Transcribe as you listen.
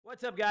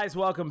What's up, guys?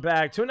 Welcome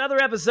back to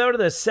another episode of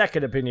the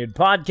Second Opinion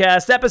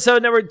Podcast,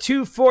 episode number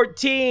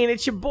 214.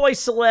 It's your boy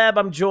Celeb.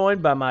 I'm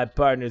joined by my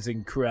partners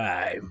in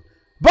crime,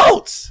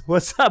 Bolts.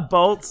 What's up,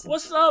 Bolts?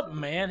 What's up,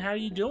 man? How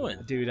you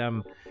doing? Dude,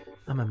 I'm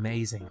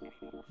amazing.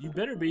 You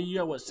better be. You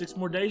got, what, 6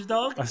 more days,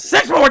 dog?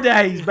 6 more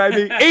days,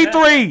 baby.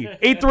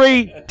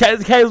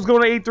 E3. Caleb's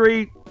going to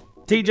E3.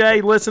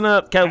 TJ, listen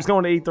up. Caleb's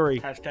going to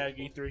E3.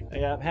 Hashtag E3.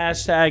 Yeah,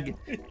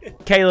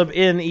 hashtag Caleb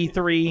in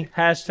E3.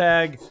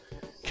 Hashtag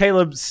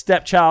Caleb's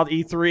stepchild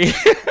E3.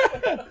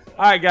 All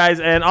right, guys,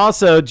 and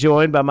also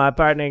joined by my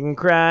partner in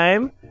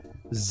crime,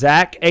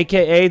 Zach,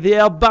 a.k.a. the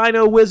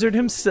albino wizard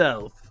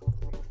himself.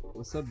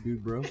 What's up,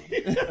 dude, bro?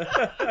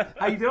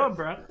 How you doing,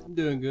 bro? I'm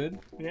doing good.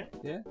 Yeah?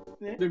 Yeah?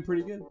 Yeah. Doing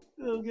pretty good.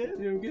 Doing good?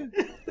 Doing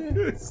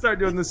good. Start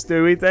doing the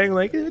Stewie thing,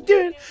 like,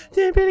 doing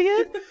pretty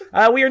good.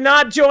 We are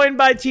not joined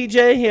by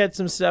TJ. He had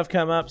some stuff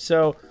come up,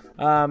 so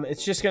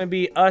it's just going to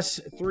be us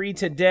three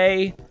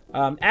today.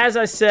 As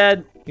I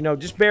said,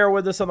 just bear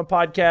with us on the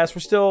podcast.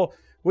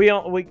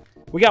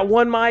 We got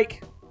one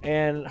mic,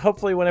 and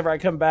hopefully whenever I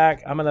come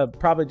back, I'm gonna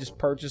probably just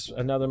purchase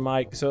another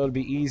mic so it'll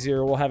be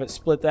easier. We'll have it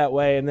split that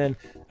way, and then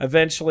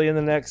eventually in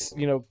the next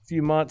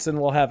few months,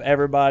 and we'll have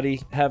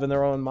everybody having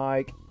their own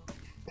mic.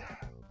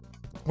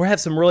 We'll have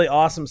some really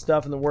awesome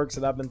stuff in the works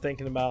that I've been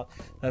thinking about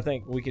that I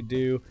think we could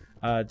do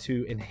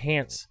to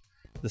enhance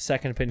the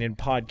Second Opinion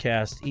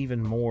Podcast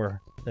even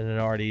more than it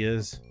already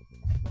is.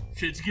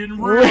 Shit's getting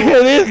real.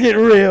 It is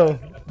getting real.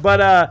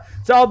 But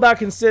it's all about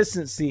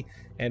consistency,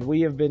 and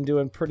we have been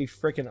doing pretty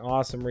freaking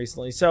awesome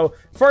recently. So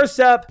first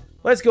up,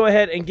 let's go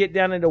ahead and get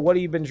down into what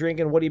have you been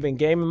drinking, what have you been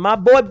gaming. My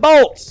boy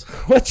Bolts,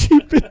 what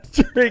you been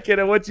drinking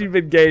and what you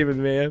been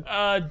gaming, man?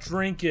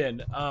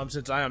 Drinking,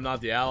 since I am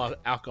not the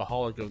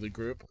alcoholic of the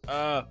group.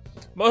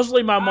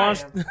 Mostly my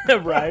monster,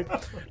 right?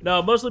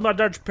 No, mostly my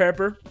Dr.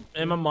 Pepper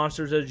and my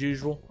monsters as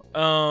usual.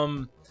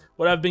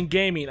 What I've been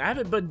gaming, I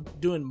haven't been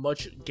doing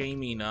much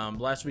gaming.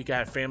 Last week I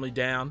had family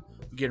down,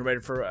 getting ready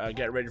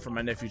for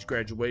my nephew's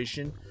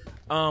graduation.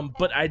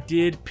 But I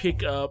did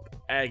pick up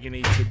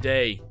Agony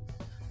today,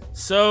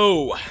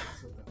 so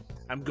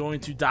I'm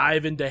going to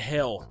dive into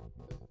hell,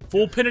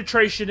 full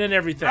penetration and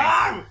everything.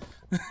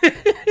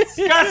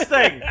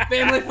 Disgusting.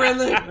 Family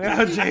friendly.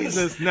 Oh,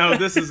 Jesus. No,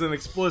 this is an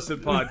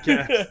explicit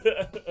podcast.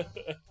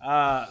 All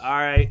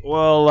right.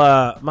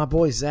 Well, my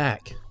boy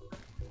Zach,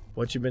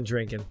 what you been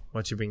drinking?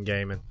 What you been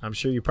gaming? I'm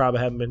sure you probably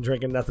haven't been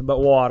drinking nothing but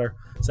water.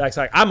 Zach's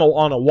like, I'm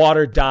on a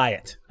water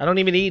diet. I don't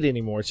even eat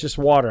anymore. It's just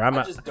water. I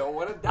just don't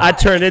want to die. I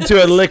turned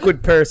into a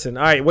liquid person.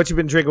 All right, what you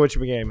been drinking? What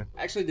you been gaming?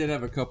 I actually did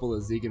have a couple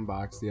of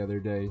Ziegenbachs the other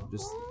day.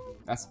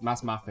 That's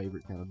my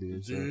favorite kind of beer.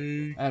 So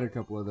I had a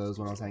couple of those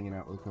when I was hanging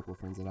out with a couple of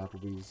friends at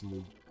Applebee's, and we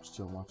were just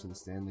chilling watching the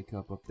Stanley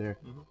Cup up there.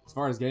 As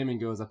far as gaming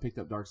goes, I picked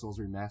up Dark Souls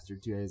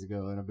Remastered 2 days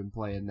ago, and I've been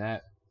playing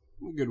that.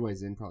 I'm a good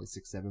ways in, probably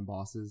 6-7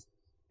 bosses.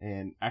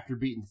 And after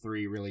beating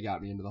 3, really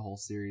got me into the whole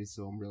series,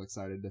 so I'm real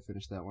excited to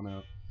finish that one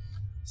out.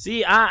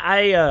 See,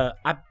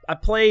 I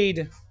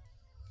played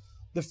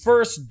the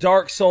first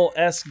Dark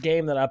Soul-esque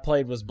game that I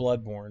played was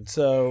Bloodborne.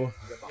 So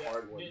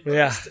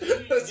yeah,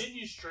 Didn't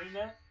you stream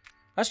that?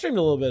 I streamed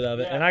a little bit of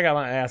it, and I got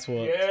my ass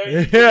whooped.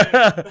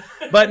 Yeah.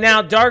 But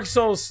now Dark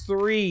Souls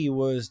 3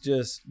 was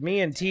just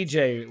me and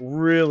TJ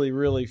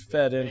really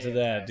fed into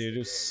that, dude. It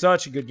was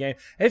such a good game.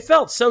 It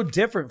felt so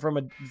different from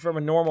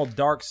a normal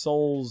Dark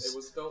Souls. It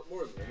was felt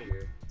more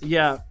linear.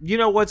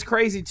 Yeah, what's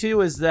crazy too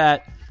is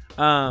that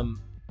I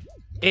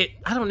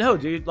don't know,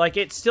 dude. Like,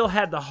 it still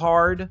had the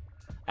hard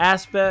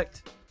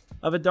aspect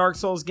of a Dark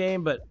Souls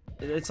game, but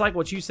it's like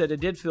what you said.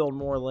 It did feel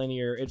more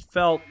linear. It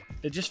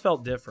just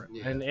felt different,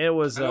 and it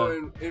was. I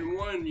know in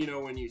one,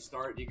 when you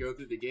start, you go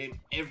through the game.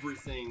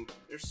 Everything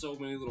there's so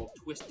many little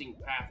twisting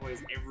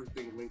pathways.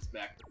 Everything links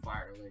back to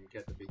Firelink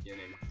at the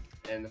beginning.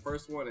 And the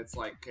first one, it's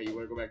like, okay, you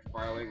want to go back to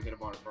Firelink, hit a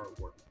bottom part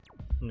work.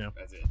 No,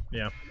 that's it.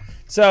 Yeah.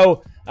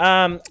 So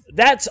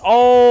that's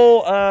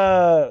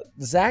all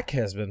Zach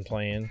has been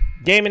playing,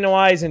 gaming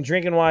wise and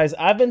drinking wise.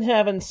 I've been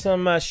having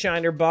some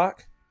Shiner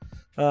Bock.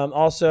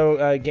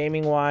 Also,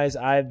 gaming-wise,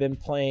 I've been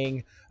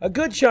playing a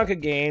good chunk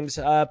of games.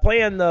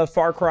 Playing the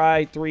Far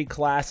Cry 3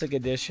 Classic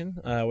Edition,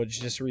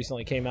 which just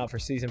recently came out for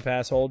Season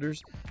Pass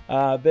holders.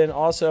 Been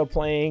also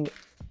playing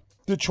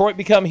Detroit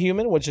Become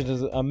Human, which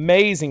is an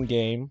amazing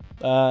game.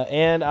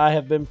 And I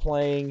have been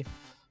playing...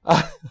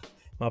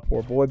 my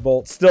poor boy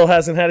Bolt still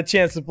hasn't had a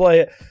chance to play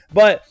it.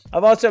 But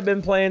I've also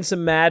been playing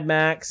some Mad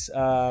Max,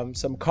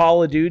 some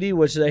Call of Duty,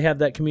 which they have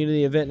that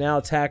community event now,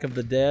 Attack of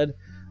the Dead.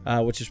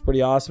 Which is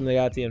pretty awesome. They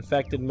got the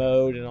infected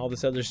mode and all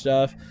this other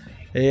stuff.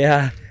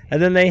 Yeah.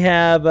 And then they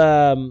have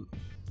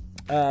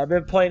I've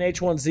been playing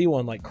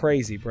H1Z1 like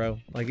crazy, bro.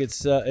 Like it's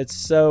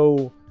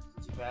so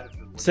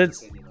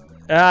since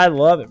I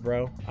love it,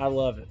 bro. I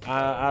love it.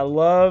 I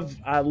love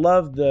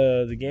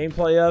the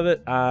gameplay of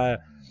it.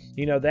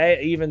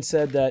 They even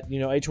said that,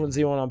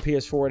 H1Z1 on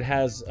PS4, it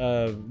has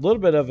a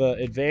little bit of an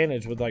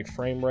advantage with like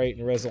frame rate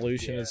and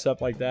resolution and stuff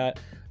like that.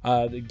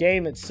 The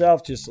game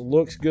itself just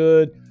looks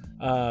good.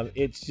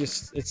 It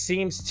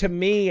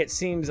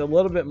seems a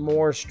little bit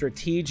more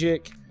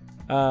strategic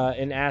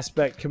in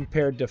aspect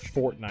compared to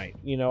Fortnite.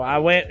 You know, I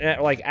went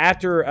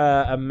after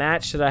a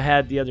match that I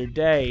had the other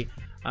day.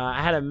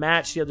 I had a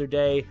match the other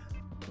day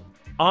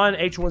on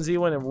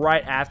H1Z1, and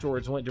right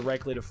afterwards went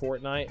directly to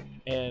Fortnite,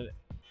 and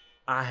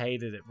I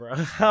hated it, bro.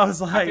 I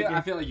was like,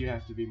 I feel like you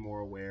have to be more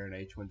aware in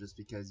H1 just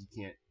because you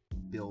can't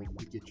build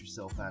to get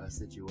yourself out of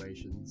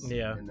situations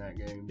in that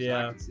game. So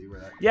I can see where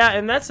that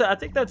and I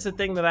think that's the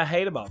thing that I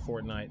hate about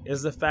Fortnite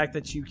is the fact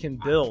that you can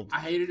build.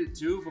 I hated it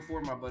too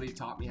before my buddy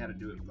taught me how to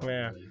do it properly.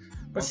 Yeah.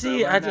 But Once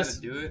see, I I learned how to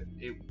do it,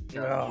 it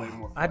got way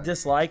more fun. I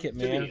dislike it,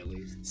 To man. me, at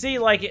least. See,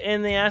 like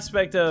in the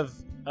aspect of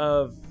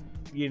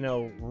you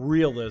know,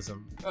 realism.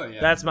 Oh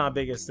yeah. That's my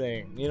biggest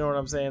thing. You know what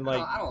I'm saying?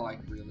 Like I don't like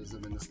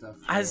realism in the stuff.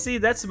 I see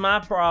that's my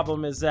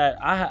problem is that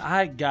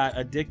I got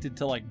addicted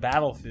to like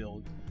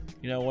Battlefield.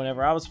 You know,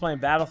 whenever I was playing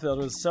Battlefield,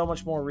 it was so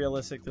much more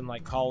realistic than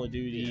like Call of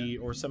Duty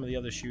or some of the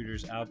other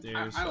shooters out there.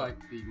 I like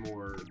the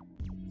more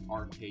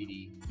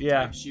arcadey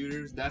type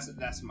shooters.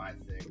 That's my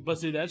thing. But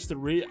see, that's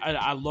the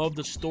I love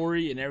the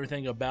story and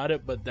everything about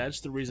it, but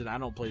that's the reason I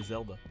don't play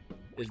Zelda,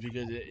 is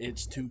because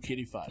it's too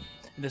kiddified.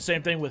 And the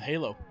same thing with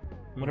Halo.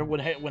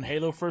 When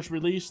Halo first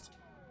released,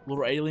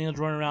 little aliens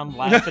running around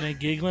laughing and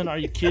giggling. Are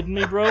you kidding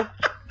me, bro?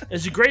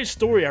 It's a great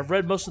story. I've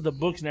read most of the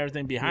books and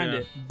everything behind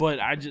it, but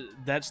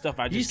that stuff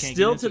I just can't. You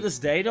still get to into. this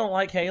day don't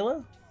like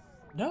Halo?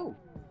 No.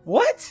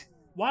 What?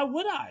 Why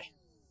would I?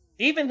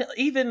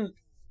 Even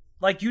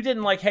like you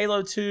didn't like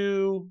Halo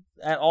 2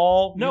 at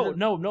all?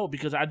 No,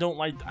 because I don't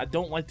like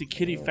the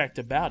kiddie fact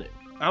about it.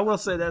 I will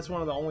say that's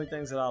one of the only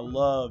things that I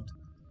loved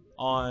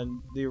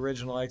on the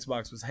original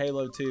Xbox was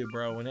Halo 2,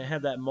 bro. When it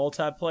had that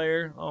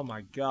multiplayer, oh my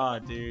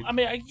god, dude. I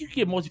mean, you can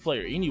get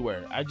multiplayer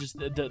anywhere. I just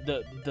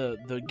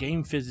the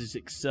game physics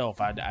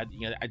itself, I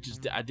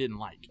didn't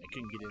like. I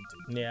couldn't get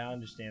into. Yeah, I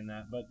understand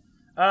that. But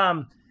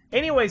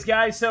anyways,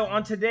 guys, so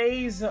on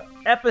today's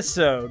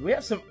episode, we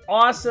have some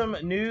awesome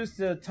news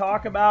to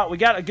talk about. We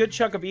got a good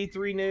chunk of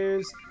E3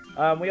 news.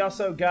 We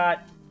also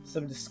got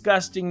some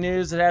disgusting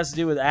news that has to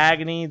do with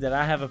Agony that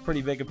I have a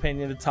pretty big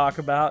opinion to talk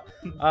about.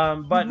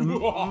 But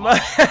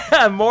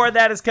more of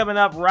that is coming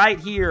up right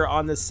here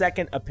on the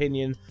Second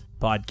Opinion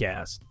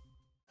podcast.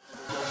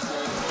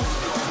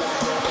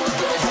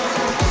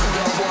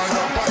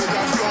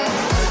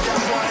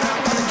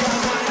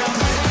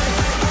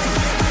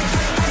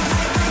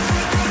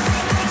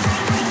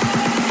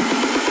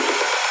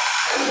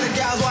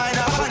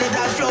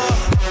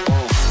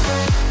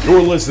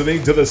 You're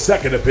listening to the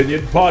Second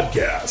Opinion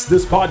podcast.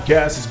 This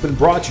podcast has been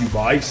brought to you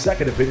by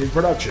Second Opinion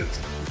Productions.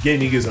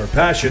 Gaming is our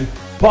passion,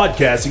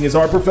 podcasting is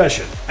our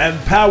profession, and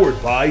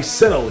powered by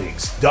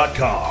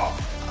Cineleaks.com.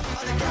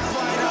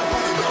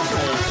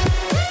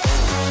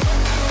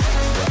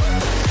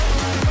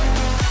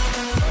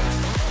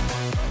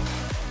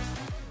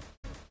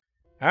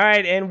 All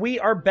right, and we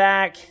are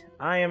back.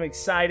 I am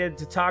excited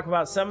to talk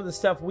about some of the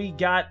stuff we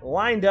got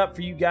lined up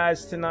for you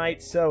guys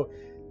tonight. So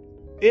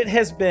it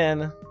has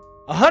been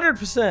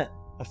 100%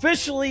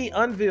 officially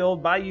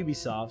unveiled by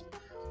Ubisoft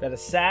that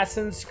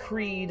Assassin's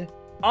Creed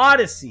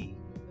Odyssey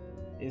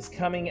is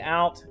coming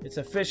out. It's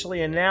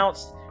officially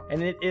announced,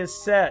 and it is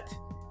set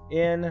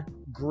in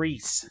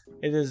Greece.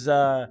 It is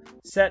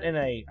set in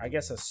a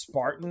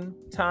Spartan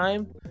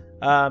time.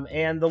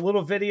 And the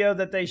little video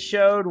that they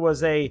showed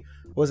was a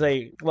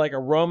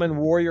Roman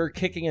warrior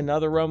kicking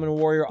another Roman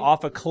warrior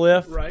off a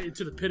cliff. Right,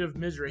 into the pit of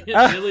misery.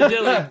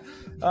 Dilly.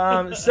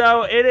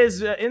 So it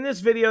is in this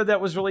video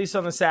that was released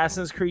on the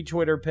Assassin's Creed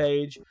Twitter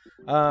page.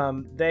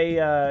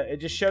 It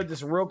just showed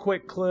this real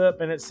quick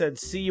clip, and it said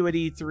 "See you at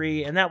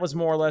E3," and that was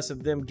more or less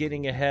of them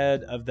getting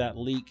ahead of that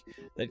leak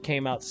that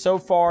came out so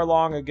far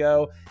long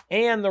ago,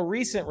 and the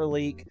recent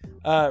leak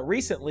of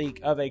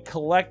a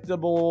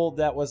collectible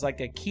that was like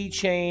a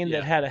keychain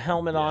that had a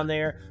helmet on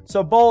there.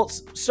 So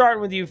Bolts,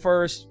 starting with you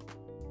first.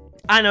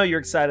 I know you're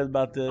excited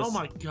about this. Oh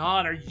my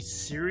god, are you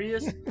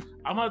serious?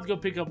 I'm gonna have to go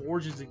pick up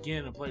Origins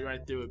again and play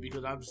right through it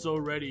because I'm so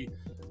ready.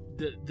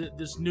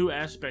 This new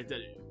aspect that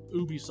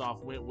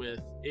Ubisoft went with,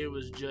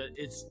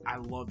 I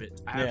love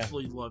it. I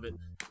absolutely love it.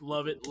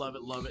 Love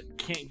it.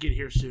 Can't get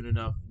here soon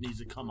enough. Needs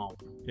to come on.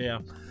 Yeah.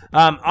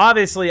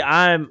 Obviously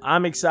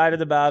I'm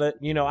excited about it.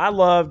 You know, I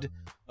loved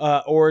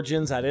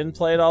Origins. I didn't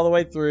play it all the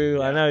way through.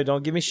 Yeah. I know,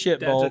 don't give me shit,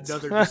 Bolts.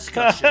 That's another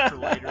discussion for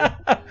later.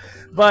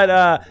 But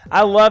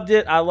I loved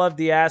it. I loved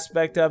the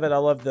aspect of it. I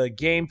loved the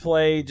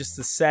gameplay, just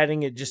the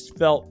setting. It just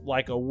felt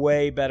like a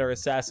way better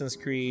Assassin's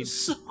Creed.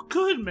 So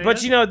good, man.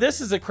 But, you know,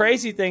 this is a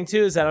crazy thing,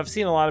 too, is that I've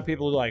seen a lot of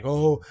people who are like,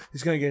 oh,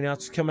 it's going to get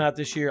announced. It's coming out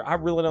this year. I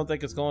really don't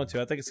think it's going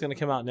to. I think it's going to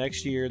come out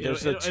next year.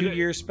 There's a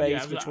 2-year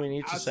space between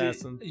each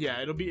Assassin.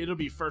 It'll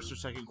be first or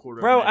second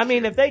quarter. Bro, I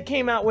mean, if they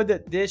came out with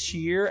it this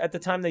year at the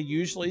time they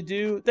usually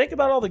do, think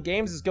about all the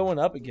games it's going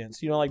up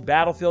against. You know, like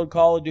Battlefield,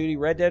 Call of Duty,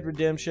 Red Dead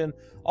Redemption,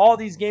 all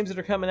these games that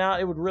are coming out,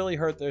 it would really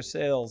hurt their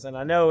sales. And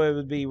I know it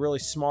would be really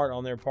smart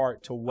on their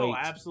part to wait. Oh,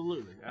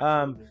 absolutely.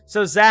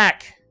 So,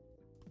 Zach,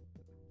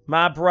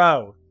 my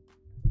bro,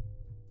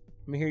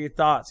 let me hear your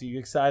thoughts. Are you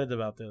excited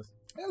about this?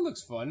 It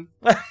looks fun.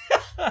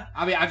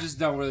 I mean, I just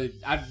don't really.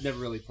 I've never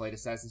really played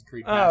Assassin's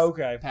Creed.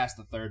 Past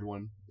the third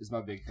one is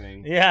my big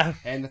thing. Yeah,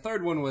 and the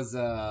third one was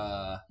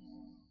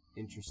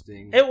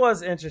interesting. It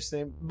was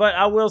interesting, but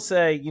I will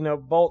say,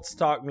 Bolts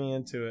talked me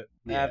into it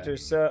after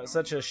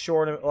such a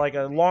short, like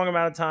a long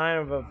amount of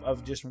time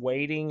of just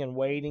waiting and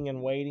waiting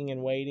and waiting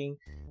and waiting.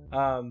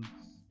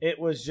 It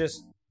was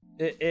just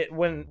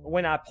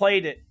when I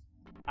played it,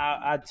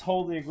 I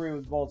totally agree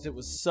with Bolts. It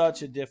was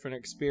such a different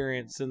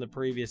experience than the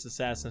previous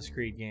Assassin's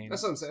Creed games.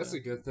 That's what I'm saying. That's a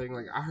good thing.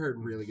 Like, I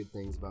heard really good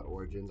things about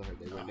Origins. I heard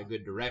they went in a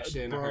good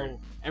direction. I heard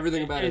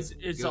everything about it.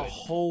 It's a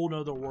whole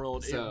nother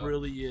world. So, it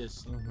really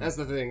is. That's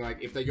the thing.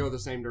 Like, if they go the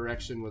same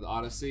direction with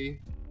Odyssey,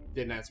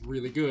 then that's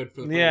really good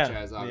for the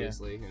franchise,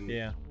 obviously.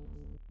 And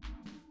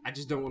I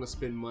just don't want to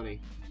spend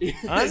money.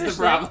 That's the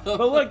problem.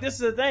 But look, this is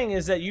the thing,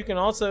 is that you can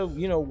also,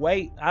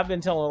 wait. I've been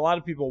telling a lot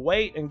of people,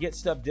 wait and get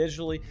stuff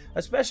digitally,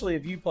 especially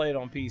if you play it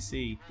on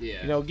PC.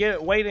 Yeah.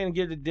 Wait and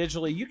get it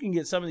digitally. You can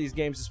get some of these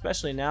games,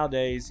 especially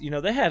nowadays.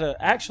 They had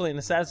actually an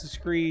Assassin's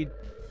Creed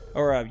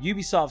or a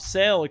Ubisoft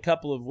sale a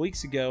couple of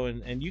weeks ago,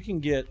 and you can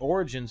get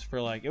Origins for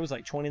it was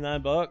like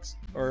 $29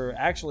 or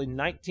actually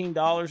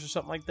 $19 or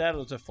something like that. It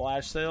was a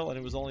flash sale, and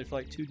it was only for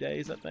like 2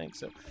 days, I think.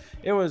 So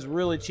it was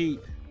really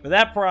cheap. For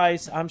that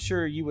price, I'm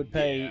sure you would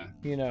pay,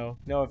 no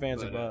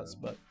offense or buts,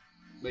 but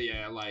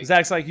yeah, like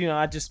Zach's like,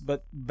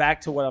 but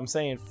back to what I'm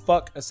saying,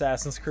 fuck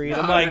Assassin's Creed.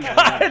 I'm like,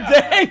 God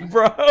dang,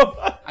 bro.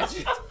 I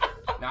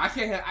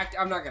can't.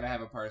 I'm not gonna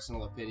have a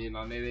personal opinion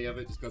on any of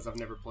it just because I've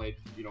never played,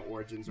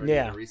 Origins or any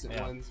of the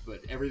recent ones. But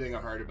everything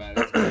I've heard about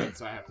it is great,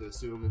 so I have to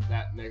assume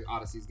that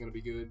Odyssey is gonna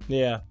be good.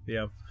 Yeah.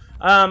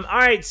 All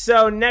right.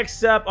 So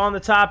next up on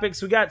the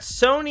topics, we got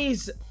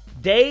Sony's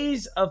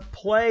Days of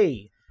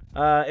Play.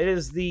 It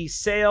is the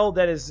sale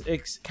that is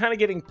kind of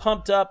getting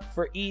pumped up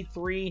for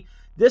E3.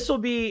 This will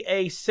be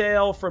a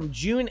sale from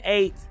June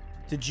 8th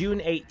to June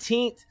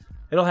 18th.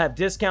 It'll have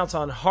discounts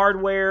on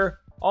hardware,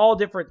 all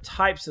different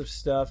types of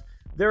stuff.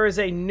 There is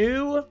a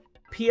new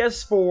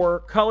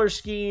PS4 color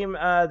scheme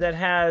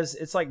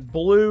it's like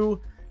blue.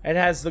 It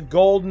has the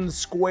golden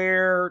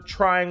square,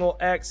 triangle,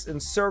 X,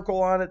 and circle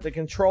on it. The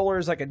controller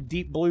is like a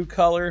deep blue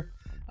color.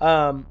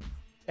 And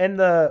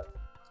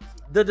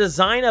the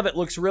design of it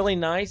looks really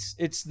nice.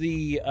 It's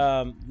the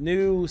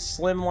new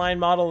slimline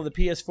model of the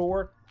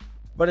PS4,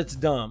 but it's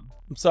dumb.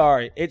 I'm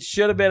sorry. It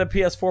should have been a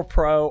PS4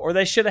 Pro, or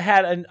they should have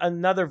had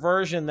another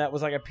version that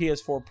was like a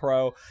PS4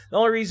 Pro. The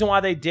only reason why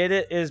they did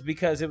it is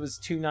because it was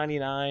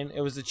 $299. It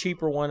was the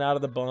cheaper one out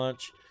of the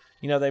bunch.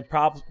 They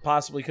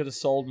possibly could have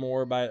sold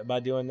more by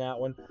doing that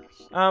one.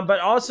 But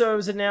also it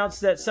was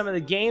announced that some of the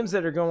games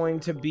that are going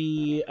to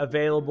be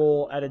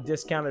available at a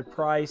discounted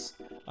price.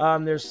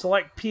 There's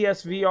select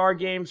PSVR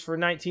games for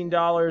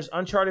 $19,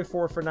 Uncharted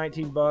 4 for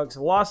 $19,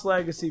 Lost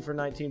Legacy for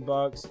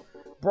 $19,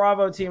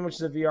 Bravo Team, which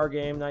is a VR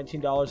game,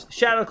 $19,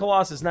 Shadow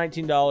Colossus,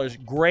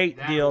 $19. Great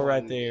deal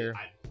right there.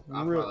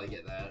 I'll probably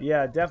get that.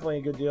 Yeah, definitely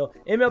a good deal.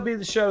 MLB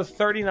The Show,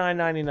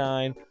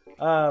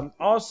 $39.99.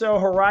 Also,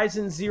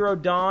 Horizon Zero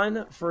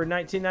Dawn for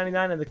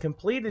 $19.99 and the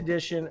Complete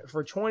Edition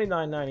for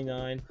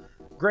 $29.99.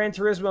 Gran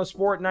Turismo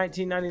Sport,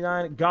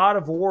 $19.99. God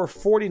of War,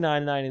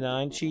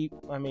 $49.99. Cheap.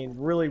 I mean,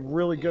 really,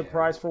 really good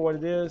price for what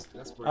it is.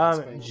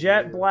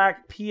 Jet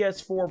Black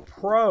PS4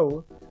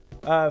 Pro,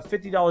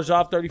 $50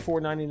 off,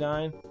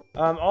 $34.99.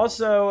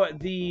 Also,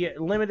 the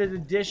limited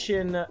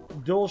edition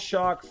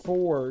DualShock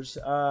 4s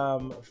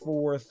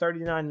for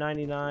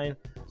 $39.99.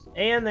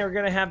 And they're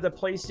going to have the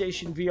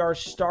PlayStation VR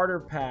Starter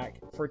Pack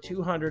for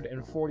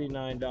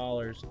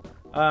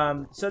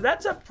 $249. So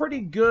that's a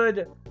pretty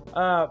good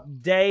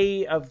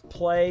day of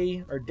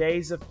play or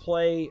days of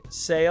play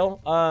sale.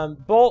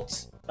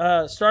 Bolts,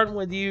 starting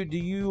with you, do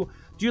you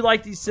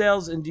like these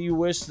sales, and do you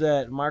wish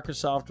that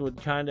Microsoft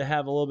would kind of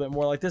have a little bit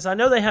more like this? I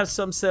know they have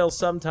some sales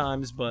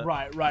sometimes, but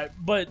right,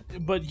 but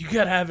you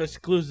gotta have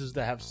exclusives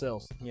to have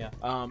sales. Yeah.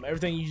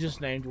 Everything you just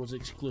named was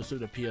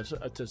exclusive to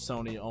to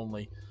Sony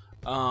only.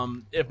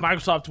 If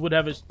Microsoft would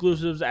have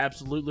exclusives,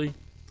 absolutely.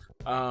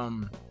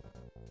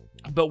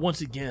 But once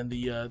again,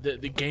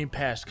 the Game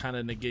Pass kind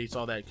of negates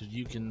all that, because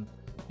you can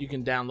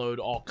download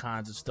all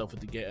kinds of stuff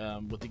with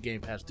the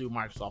Game Pass through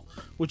Microsoft,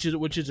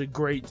 which is a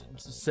great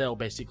sell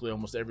basically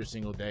almost every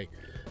single day.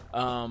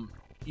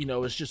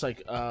 It's just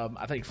like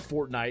I think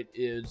Fortnite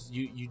is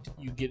you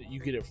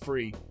get it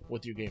free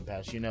with your Game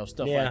Pass,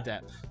 stuff like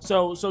that.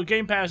 So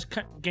Game Pass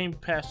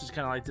is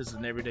kind of like this, is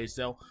an everyday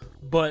sell.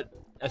 But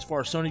as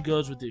far as Sony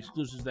goes with the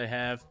exclusives they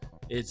have,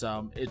 it's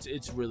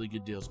really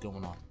good deals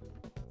going on.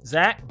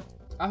 Zach,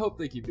 I hope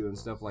they keep doing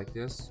stuff like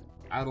this.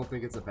 I don't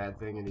think it's a bad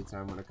thing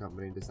anytime when a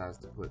company decides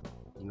to put,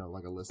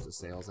 like a list of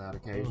sales out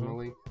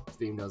occasionally. Mm-hmm.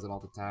 Steam does it all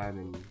the time,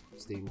 and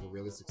Steam's a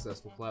really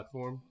successful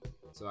platform.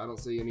 So I don't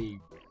see any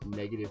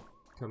negative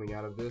coming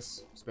out of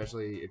this,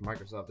 especially if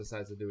Microsoft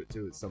decides to do it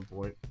too at some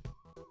point.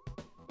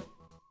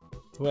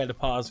 We had to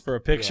pause for a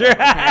picture.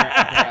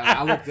 Yeah,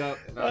 I looked up.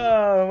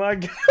 Oh my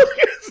God.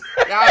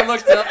 I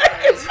looked up.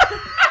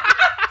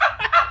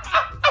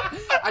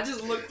 I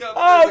just looked up.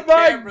 Oh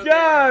my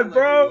God,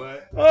 bro.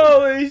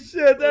 Holy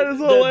shit, that is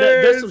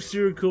hilarious. That's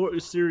some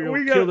serial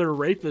We killer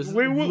rapist.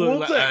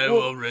 I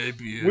will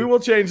rape you. We will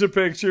change the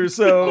picture,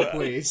 so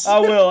Please. I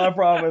will. I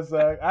promise.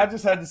 Zach. I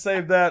just had to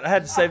save that. I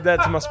had to save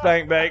that to my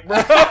spank bank, bro.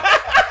 All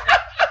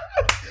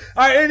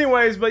right.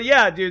 Anyways, but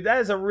yeah, dude, that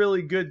is a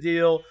really good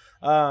deal.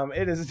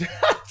 It is.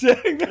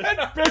 Dang,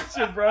 that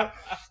picture, bro.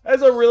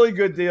 That's a really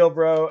good deal,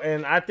 bro.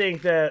 And I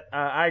think that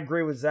I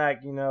agree with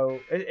Zach. You know,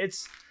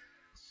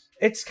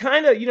 it's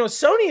kind of, you know,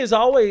 Sony is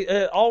always,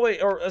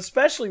 or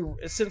especially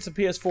since the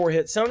PS4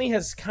 hit, Sony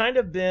has kind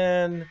of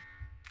been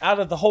out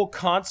of the whole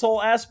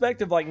console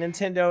aspect of like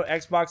Nintendo,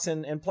 Xbox,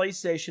 and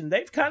PlayStation.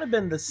 They've kind of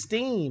been the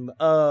Steam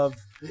of.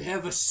 They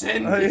have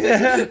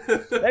ascended.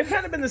 They've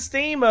kind of been the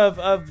Steam of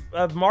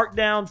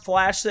markdown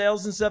flash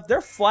sales and stuff.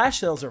 Their flash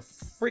sales are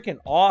freaking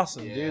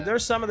awesome, dude.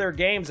 There's some of their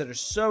games that are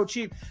so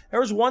cheap.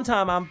 There was one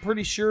time I'm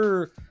pretty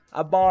sure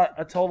I bought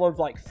a total of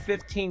like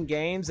 15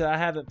 games that I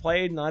haven't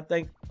played, and I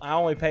think I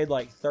only paid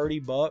like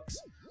 $30.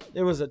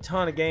 It was a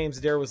ton of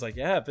games. Dare was like,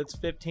 yeah, if it's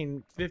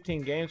 15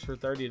 games for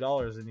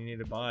 $30, then you need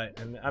to buy it.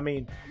 And I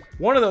mean,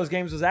 one of those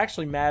games was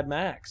actually Mad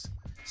Max.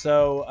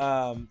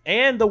 So,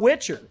 and The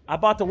Witcher. I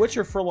bought The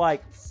Witcher for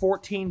like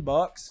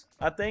 $14,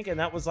 I think, and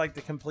that was like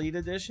the complete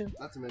edition.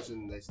 Not to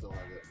mention, they still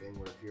have that thing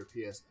where if you're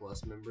a PS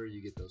Plus member, you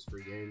get those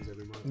free games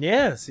every month.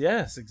 Yes,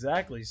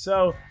 exactly.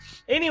 So,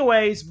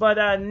 anyways,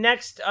 but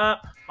next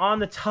up on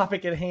the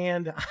topic at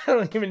hand, I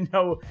don't even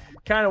know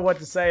kind of what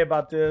to say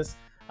about this.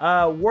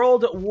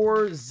 World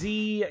War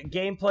Z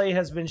gameplay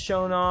has been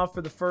shown off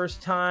for the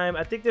first time.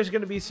 I think there's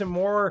going to be some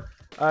more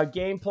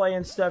gameplay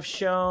and stuff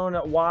shown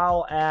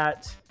while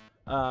at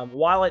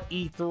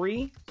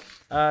E3.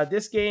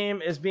 This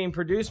game is being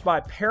produced by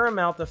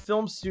Paramount, the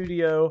film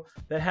studio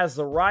that has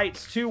the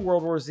rights to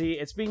World War Z.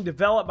 It's being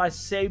developed by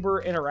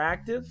Saber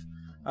Interactive.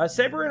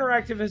 Saber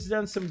Interactive has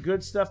done some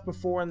good stuff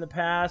before in the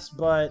past,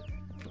 but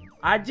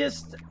I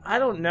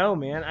don't know,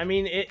 man. I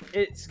mean,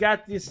 it's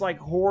got this like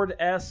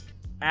Horde-esque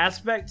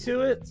aspect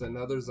to it. It's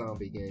another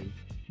zombie game.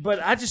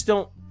 But I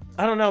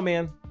don't know,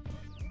 man.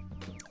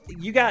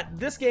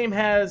 This game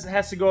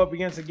has to go up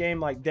against a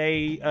game like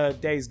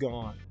Days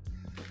Gone.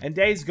 And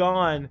Days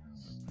Gone,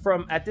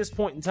 from at this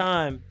point in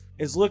time,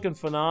 is looking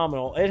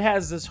phenomenal. It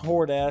has this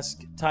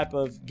Horde-esque type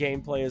of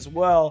gameplay as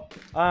well.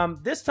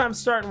 This time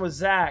starting with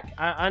Zach.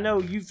 I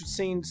know you've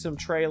seen some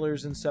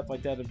trailers and stuff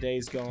like that of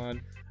Days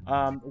Gone.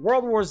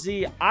 World War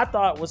Z, I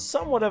thought was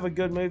somewhat of a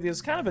good movie. It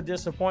was kind of a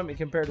disappointment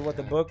compared to what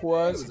the book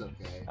was. It was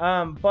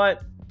okay.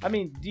 But I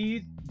mean, do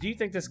you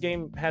think this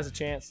game has a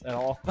chance at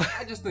all?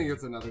 I just think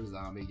it's another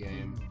zombie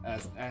game.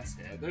 As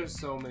said, there's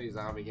so many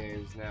zombie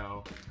games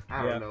now.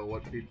 I don't know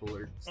what people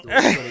are still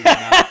putting them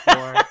out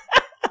for.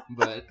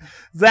 But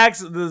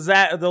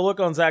the look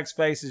on Zach's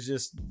face is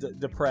just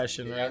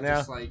depression right now.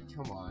 Just like,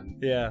 come on.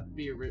 Yeah.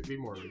 Be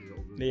more original.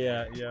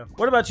 Yeah.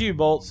 What about you,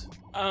 Bolts?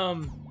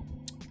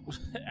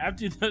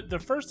 After the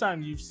first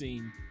time you've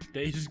seen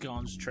Days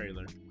Gone's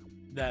trailer,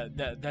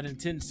 that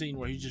intense scene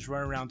where he's just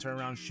running around, turn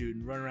around,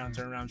 shooting,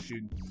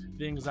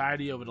 the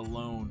anxiety of it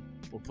alone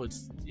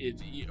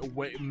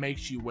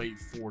makes you wait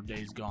for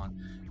Days Gone.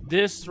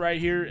 This right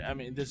here, I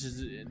mean, this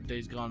is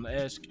Days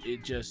Gone-esque.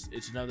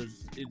 It's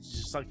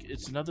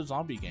another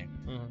zombie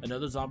game,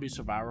 another zombie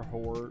survivor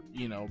horror.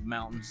 You know,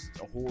 mountains,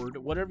 a horde,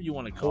 whatever you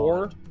want to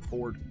call it.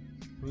 Horde.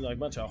 Like a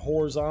bunch of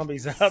horror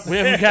zombies out there. We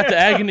haven't got to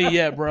agony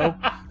yet, bro.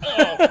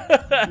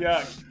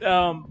 Yeah.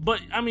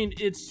 But I mean,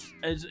 it's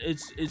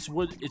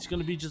going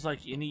to be just like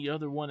any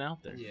other one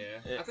out there.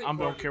 Yeah. I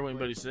don't care what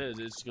anybody says.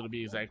 It's going to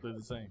be exactly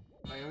the same.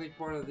 I think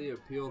part of the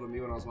appeal to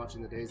me when I was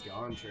watching the Days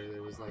Gone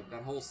trailer was like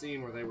that whole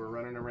scene where they were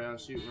running around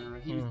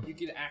shooting. You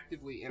could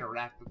actively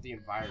interact with the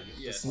environment,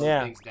 just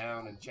slow things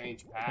down and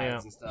change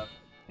paths and stuff.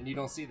 And you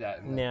don't see that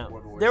in the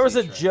World War There was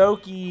a trailer.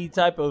 jokey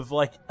type of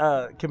like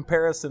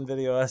comparison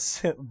video I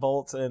sent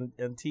Bolts and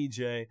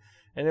TJ,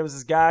 and it was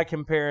this guy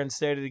comparing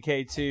State of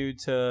Decay 2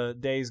 to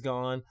Days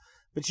Gone.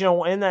 But you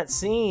know, in that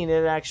scene,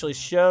 it actually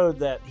showed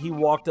that he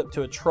walked up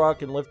to a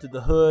truck and lifted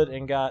the hood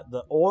and got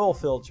the oil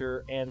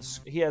filter, and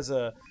he has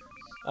a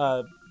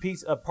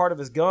part of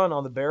his gun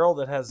on the barrel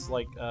that has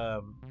like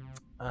oh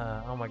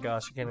my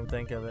gosh, I can't even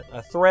think of it.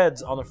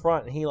 Threads on the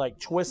front, and he like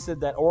twisted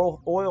that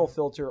oil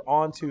filter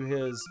onto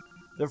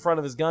the front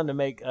of his gun to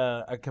make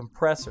a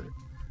compressor.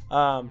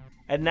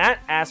 And that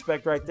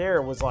aspect right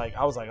there was like,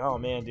 I was like, oh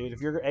man, dude,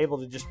 if you're able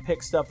to just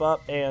pick stuff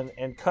up and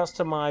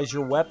customize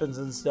your weapons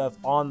and stuff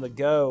on the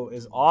go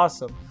is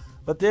awesome.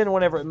 But then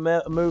whenever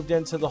it moved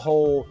into the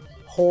whole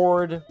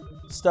horde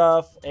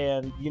stuff,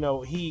 and you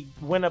know, he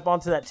went up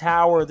onto that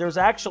tower, there's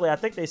actually, I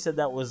think they said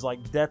that was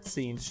like death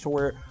scenes to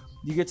where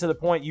you get to the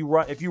point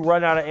if you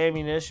run out of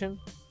ammunition,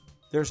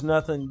 there's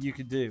nothing you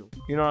could do.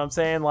 You know what I'm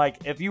saying? Like,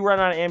 if you run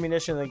out of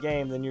ammunition in the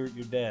game, then you're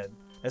dead.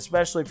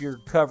 especially if you're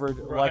covered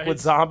like Right. with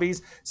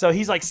zombies. So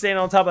he's like standing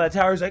on top of that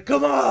tower. He's like,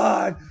 come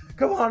on.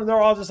 And they're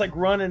all just like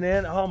running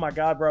in. Oh my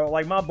God, bro.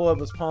 Like my blood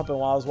was pumping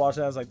while I was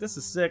watching. I was like, this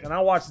is sick. And I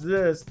watched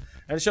this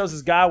and it shows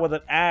this guy with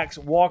an axe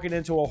walking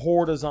into a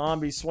horde of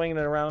zombies, swinging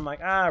it around. I'm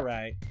like, all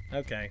right,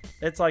 okay.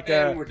 It's like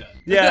And we're done.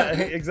 Yeah,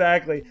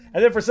 exactly.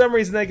 And then for some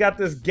reason they got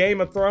this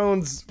Game of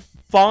Thrones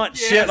font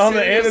shit on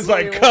the end. It's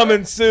like seriously,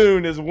 coming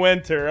soon is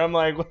winter. I'm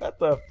like, what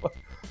the fuck?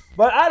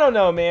 But I don't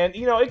know, man.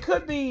 You know, it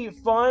could be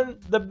fun.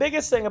 The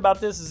biggest thing about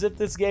this is if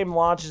this game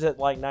launches at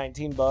like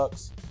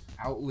 $19,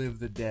 Outlive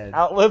the dead.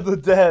 outlive the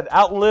dead,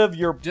 outlive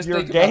your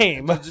think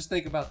game. Just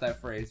think about that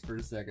phrase for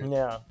a second.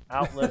 Yeah,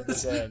 outlive the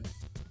dead.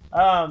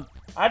 I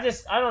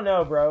don't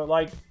know, bro.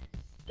 Like,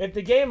 if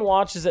the game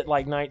launches at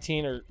like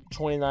 $19 or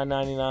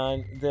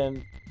 $29.99,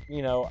 then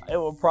you know it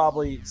will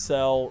probably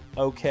sell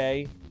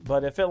okay.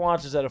 But if it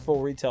launches at a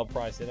full retail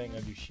price, it ain't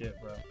gonna do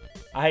shit, bro.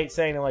 I hate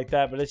saying it like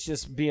that, but it's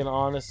just being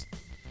honest.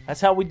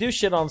 That's how we do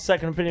shit on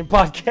Second Opinion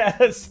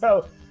Podcast.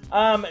 So,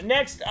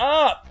 next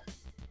up,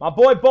 my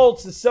boy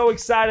Bolts is so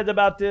excited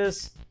about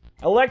this.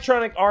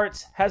 Electronic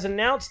Arts has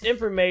announced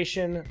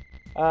information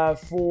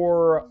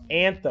for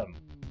Anthem.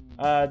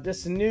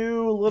 This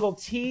new little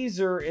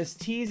teaser is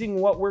teasing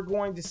what we're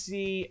going to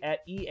see at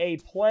EA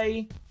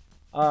Play.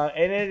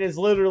 And it is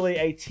literally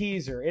a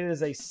teaser. It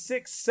is a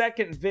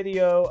 6-second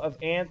video of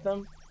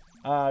Anthem.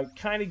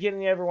 Kind of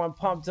getting everyone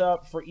pumped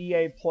up for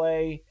EA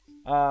Play.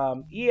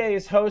 EA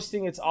is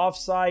hosting its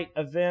off-site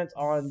event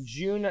on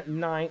June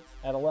 9th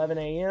at 11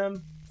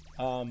 a.m.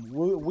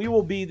 We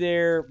will be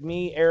there,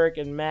 me, Eric,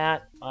 and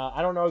Matt.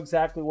 I don't know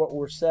exactly what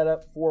we're set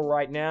up for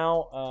right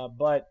now,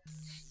 but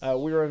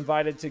we were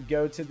invited to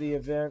go to the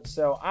event.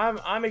 So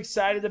I'm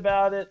excited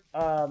about it,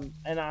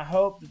 and I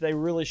hope that they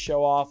really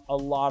show off a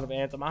lot of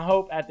Anthem. I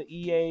hope at the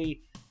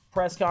EA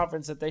press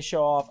conference that they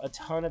show off a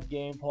ton of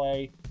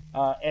gameplay,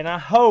 and I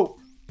hope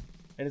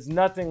it is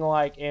nothing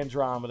like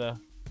Andromeda.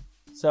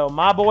 So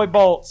my boy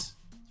Bolts,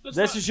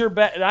 this is your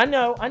I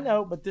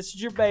know, but this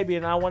is your baby,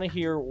 and I want to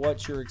hear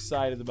what you're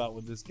excited about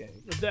with this game.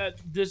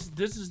 This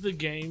is the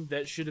game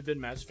that should have been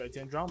Mass Effect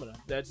Andromeda.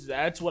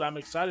 That's what I'm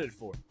excited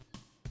for.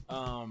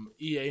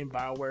 EA and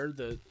BioWare,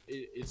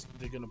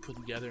 they're gonna put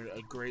together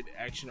a great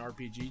action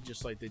RPG,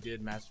 just like they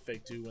did Mass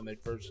Effect 2 when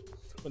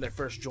they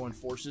first joined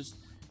forces,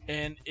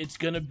 and it's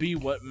gonna be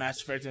what Mass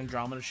Effect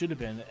Andromeda should have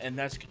been, and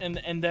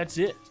that's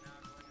it.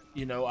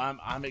 You know,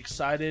 I'm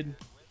excited.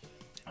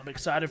 I'm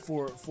excited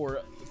for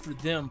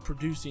them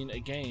producing a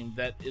game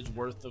that is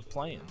worth of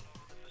playing.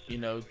 You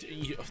know,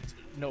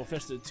 no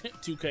offense to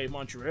 2K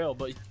Montreal,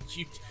 but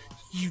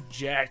you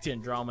jacked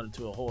Andromeda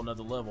to a whole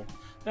nother level.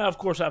 Now, of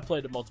course, I've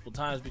played it multiple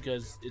times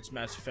because it's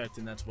Mass Effect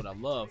and that's what I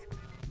love.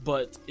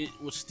 But it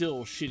was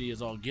still shitty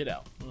as all get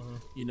out. Mm-hmm.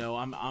 You know,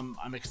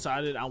 I'm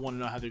excited. I want to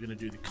know how they're going to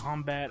do the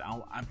combat.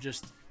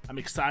 I'm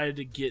excited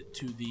to get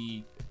to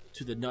the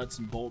nuts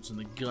and bolts and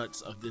the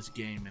guts of this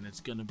game, and it's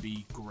going to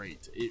be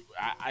great.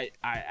 I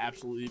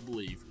absolutely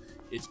believe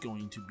it's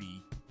going to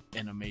be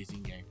an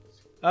amazing game.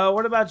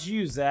 What about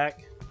you,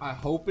 Zach? I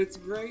hope it's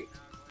great.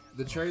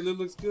 The trailer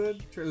looks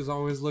good. Trailers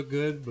always look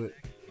good, but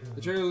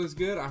the trailer looks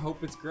good. I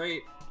hope it's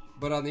great.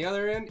 But on the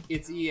other end,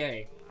 it's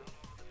EA.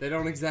 They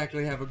don't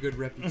exactly have a good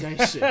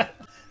reputation.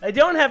 They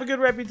don't have a good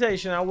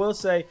reputation, I will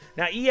say.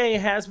 Now, EA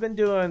has been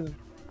doing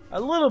a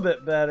little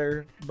bit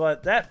better,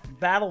 but that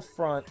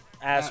Battlefront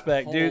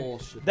aspect, dude,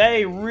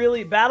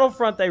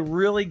 Battlefront, they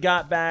really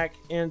got back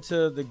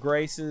into the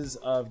graces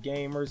of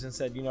gamers and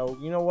said, you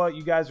know what,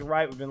 you guys are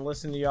right. We've been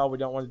listening to y'all. We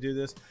don't want to do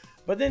this.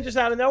 But then just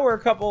out of nowhere,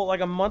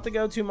 a month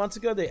ago, 2 months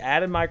ago, they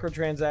added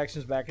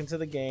microtransactions back into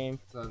the game.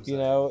 You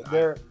know,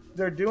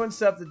 they're doing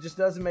stuff that just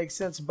doesn't make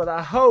sense. But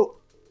I hope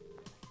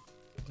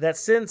that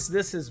since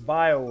this is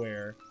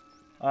BioWare,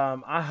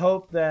 I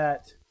hope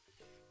that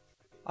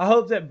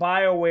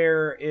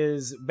BioWare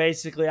is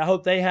basically, I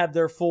hope they have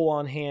their full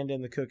on hand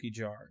in the cookie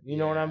jar. You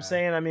know what I'm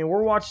saying? I mean,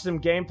 we're watching some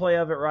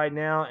gameplay of it right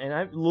now, and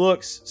it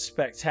looks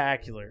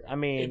spectacular. I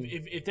mean,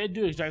 if they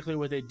do exactly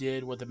what they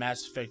did with the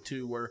Mass Effect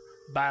 2, where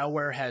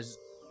BioWare has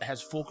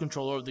full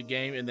control over the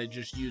game and they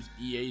just use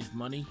EA's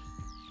money,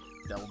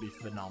 that will be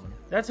phenomenal.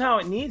 That's how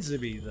it needs to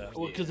be, though.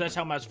 Well, because that's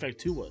how Mass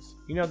Effect 2 was.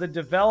 You know, the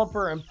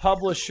developer and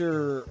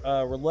publisher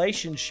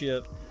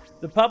relationship,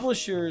 the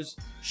publishers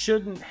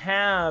shouldn't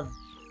have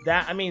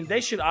that. I mean,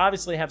 they should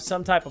obviously have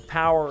some type of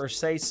power or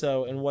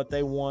say-so in what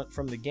they want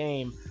from the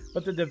game.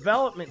 But the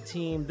development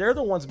team, they're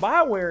the ones.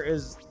 BioWare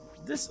is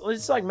this.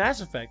 It's like Mass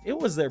Effect. It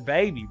was their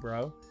baby,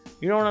 bro.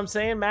 You know what I'm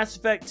saying? Mass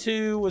Effect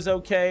 2 was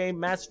okay.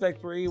 Mass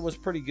Effect 3 was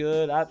pretty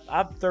good.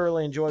 I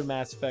thoroughly enjoyed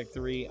Mass Effect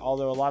 3,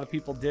 although a lot of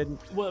people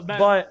didn't.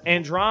 But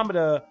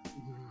Andromeda,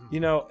 you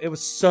know, it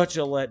was such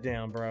a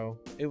letdown, bro.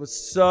 It was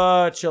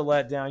such a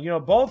letdown. You know,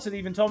 Bolts had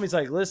even told me, he's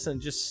like,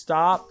 listen, just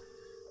stop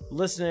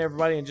listening to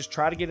everybody and just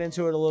try to get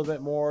into it a little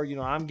bit more. You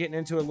know, I'm getting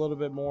into it a little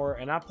bit more.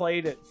 And I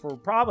played it for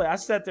I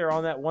sat there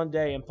on that one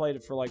day and played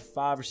it for like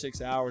 5 or 6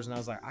 hours. And I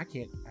was like, I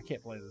can't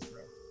play this,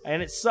 bro.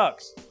 And it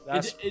sucks.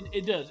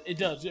 It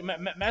does.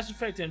 Mass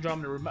Effect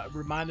Andromeda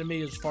reminded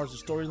me, as far as the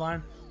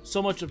storyline,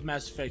 so much of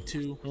Mass Effect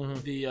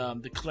 2,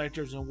 the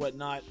collectors and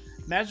whatnot.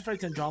 Mass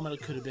Effect Andromeda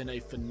could have been a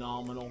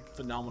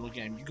phenomenal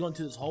game. You go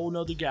into this whole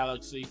nother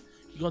galaxy,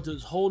 you go into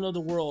this whole nother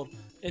world,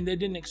 and they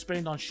didn't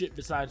expand on shit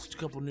besides a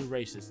couple new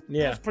races.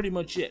 Yeah. That's pretty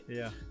much it.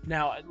 Yeah.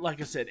 Now,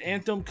 like I said,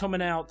 Anthem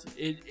coming out,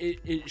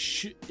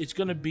 it's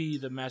going to be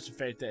the Mass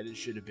Effect that it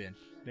should have been.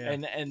 Yeah.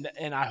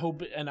 And I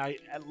hope,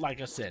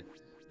 like I said,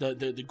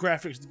 the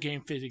graphics, the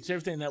game physics,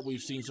 everything that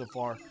we've seen so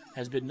far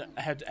has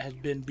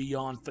been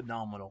beyond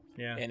phenomenal.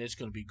 Yeah. And it's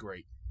going to be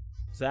great.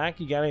 Zach,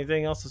 you got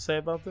anything else to say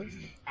about this?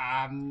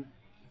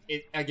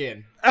 It's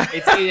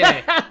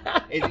EA.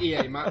 It's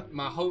EA.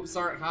 My hopes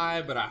aren't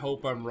high, but I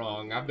hope I'm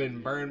wrong. I've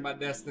been burned by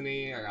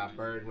Destiny. I got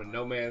burned when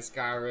No Man's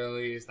Sky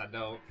released. I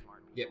don't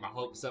get my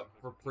hopes up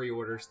for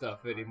pre-order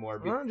stuff anymore.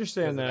 I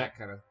understand that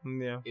kind of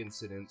Yeah.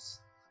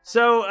 incidents.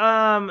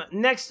 So,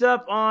 next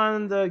up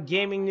on the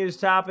gaming news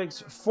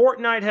topics,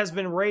 Fortnite has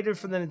been rated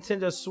for the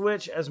Nintendo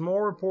Switch as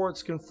more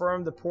reports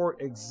confirm the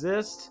port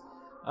exists.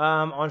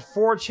 On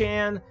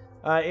 4chan,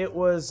 it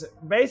was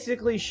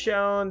basically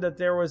shown that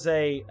there was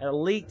a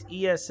leaked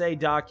ESA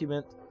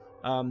document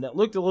that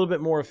looked a little bit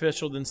more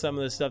official than some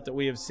of the stuff that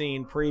we have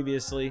seen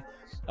previously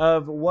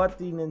of what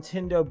the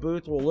Nintendo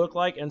booth will look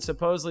like, and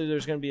supposedly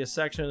there's going to be a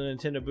section of the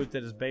Nintendo booth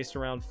that is based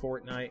around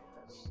Fortnite.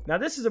 Now,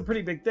 this is a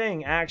pretty big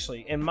thing,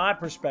 actually, in my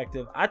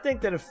perspective. I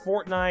think that if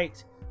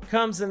Fortnite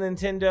comes to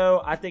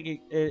Nintendo, I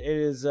think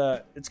it's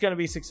going to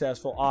be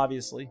successful,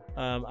 obviously.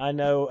 I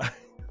know,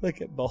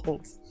 look at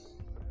Bolts.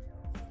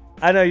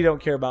 I know you don't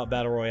care about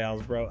Battle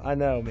Royales, bro. I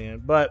know,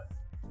 man. But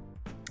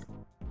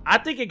I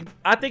think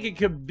it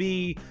could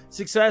be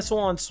successful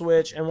on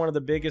Switch, and one of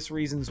the biggest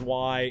reasons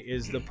why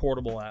is the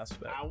portable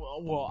aspect.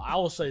 I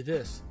will say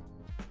this.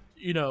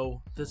 You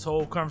know, this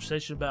whole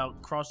conversation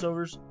about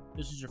crossovers,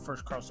 this is your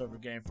first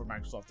crossover game for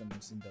Microsoft and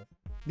Nintendo.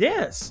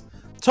 Yes,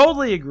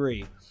 totally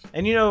agree.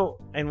 And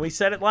and we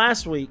said it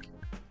last week,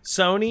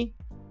 Sony,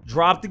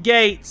 drop the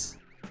gates,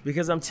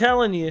 because I'm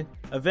telling you,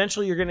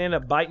 eventually you're going to end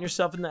up biting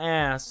yourself in the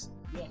ass,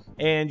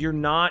 and you're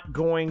not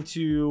going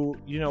to,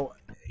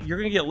 you're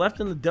going to get left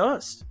in the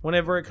dust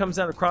whenever it comes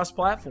down to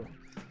cross-platform.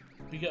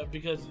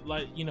 Because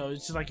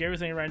it's just like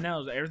everything right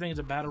now. Everything is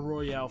a battle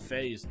royale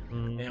phase,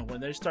 and when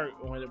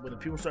the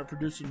people start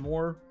producing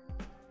more,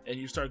 and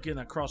you start getting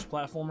that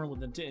cross-platformer with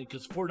Nintendo,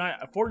 because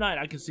Fortnite,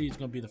 I can see it's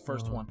going to be the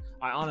first one.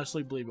 I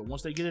honestly believe it.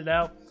 Once they get it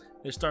out,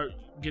 they start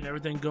getting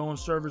everything going,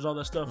 servers, all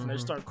that stuff, and they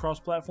start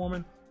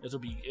cross-platforming. It'll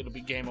be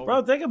game over.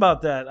 Bro, think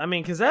about that. I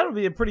mean, because that'll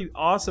be a pretty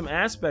awesome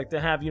aspect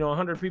to have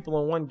 100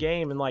 people in one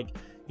game, and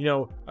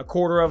a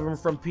quarter of them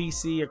from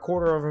PC, a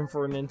quarter of them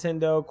for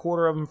Nintendo, a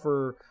quarter of them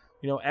for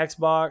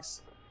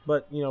Xbox.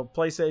 But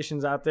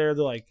PlayStation's out there.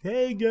 They're like,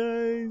 "Hey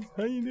guys,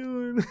 how you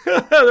doing?"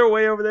 They're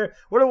way over there.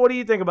 What do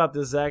you think about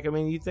this, Zach? I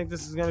mean, you think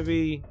this is gonna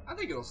be? I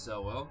think it'll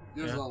sell well.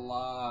 There's a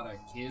lot of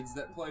kids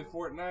that play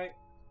Fortnite.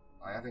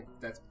 I think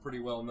that's pretty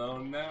well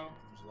known now.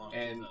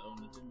 And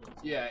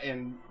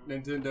and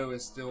Nintendo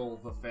is still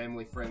the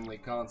family-friendly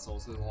console,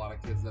 so there's a lot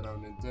of kids that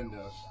own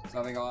Nintendo. So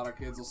I think a lot of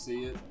kids will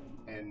see it,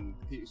 and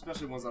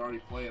especially ones that already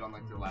play it on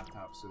their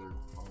laptops or their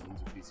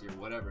phones or PC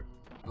or whatever.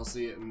 They'll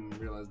see it and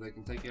realize they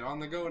can take it on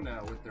the go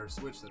now with their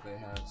Switch that they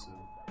have. So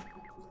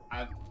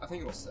I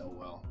think it'll sell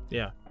well.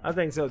 Yeah, I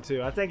think so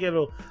too. I think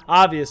it'll,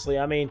 obviously,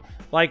 I mean,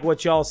 like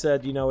what y'all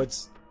said,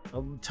 it's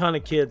a ton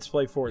of kids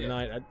play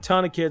Fortnite. Yeah. A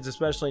ton of kids,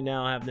 especially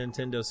now, have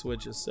Nintendo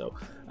Switches. So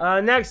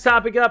next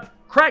topic up,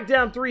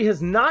 Crackdown 3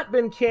 has not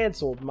been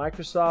canceled.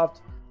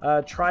 Microsoft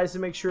tries to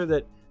make sure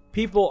that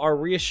people are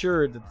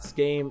reassured that this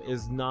game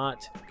is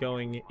not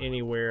going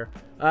anywhere.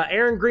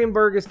 Aaron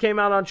Greenberg has came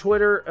out on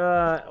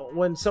Twitter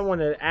when someone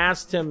had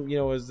asked him,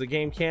 is the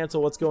game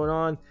canceled? What's going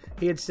on?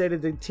 He had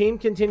stated, the team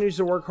continues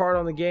to work hard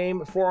on the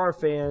game for our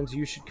fans.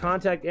 You should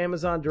contact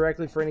Amazon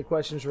directly for any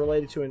questions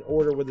related to an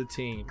order with the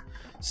team.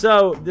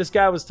 So this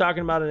guy was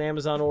talking about an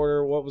Amazon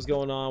order, what was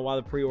going on, why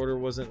the pre-order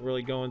wasn't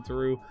really going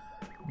through.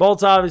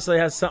 Bolts obviously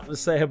has something to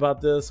say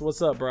about this.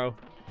 What's up, bro?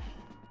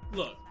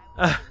 Look,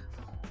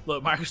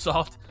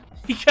 Microsoft,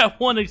 you got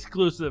one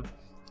exclusive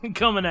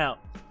coming out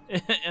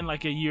in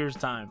like a year's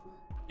time,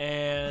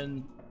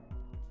 and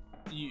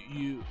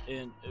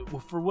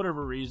for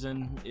whatever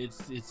reason,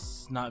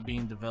 it's not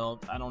being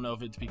developed. I don't know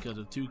if it's because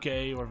of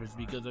 2K or if it's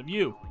because of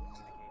you,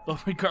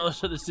 but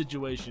regardless of the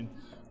situation,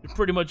 you're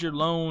pretty much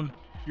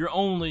your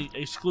only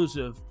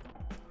exclusive,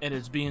 and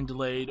it's being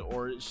delayed,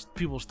 or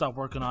people stop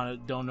working on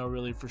it, don't know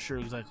really for sure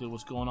exactly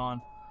what's going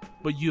on.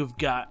 But you have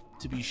got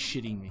to be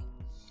shitting me.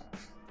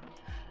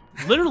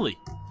 Literally.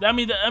 I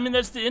mean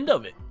that's the end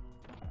of it.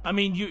 I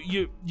mean,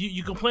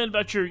 you complain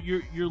about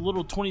your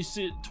little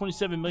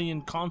 27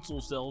 million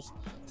console sales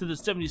to the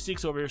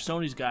 76 over here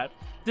Sony's got.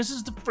 This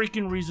is the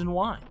freaking reason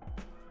why.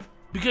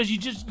 Because you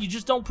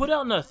just don't put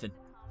out nothing.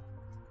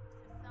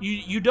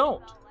 You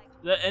don't.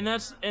 And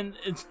it's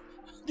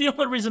the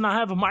only reason I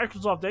have a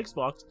Microsoft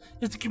Xbox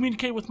is to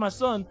communicate with my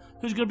son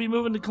who's going to be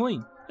moving to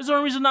Clean. It's the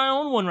only reason I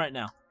own one right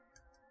now.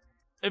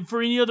 And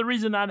for any other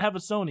reason, I'd have a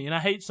Sony, and I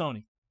hate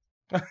Sony.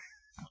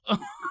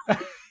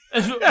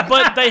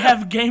 But they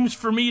have games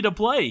for me to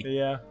play.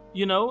 Yeah.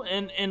 You know,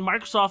 and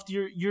Microsoft,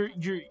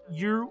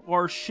 you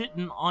are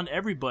shitting on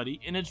everybody,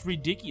 and it's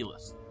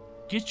ridiculous.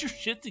 Get your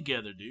shit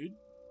together, dude.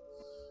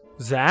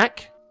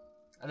 Zach?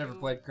 I never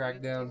played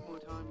Crackdown.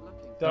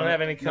 Don't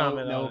have any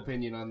comment no on it.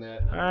 opinion on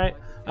that. All right.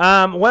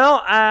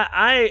 Well,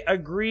 I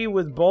agree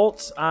with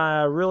Bolts.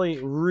 I really,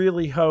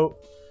 really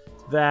hope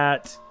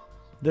that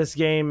this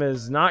game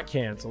is not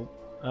canceled.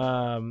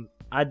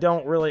 I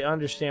don't really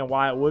understand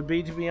why it would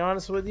be, to be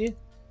honest with you.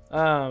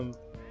 I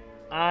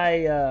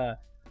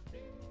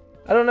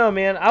don't know,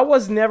 man. I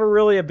was never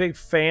really a big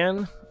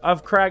fan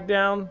of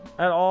Crackdown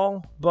at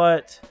all,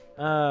 but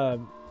I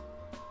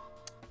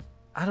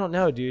don't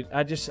know, dude.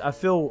 I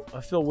feel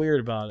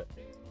weird about it.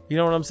 You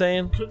know what I'm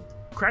saying?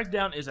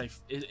 Crackdown is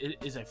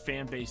a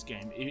fan based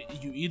game.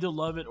 You either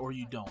love it or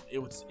you don't.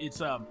 It's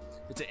an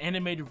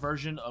animated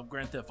version of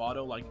Grand Theft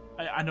Auto. Like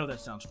I know that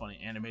sounds funny,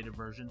 animated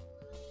version,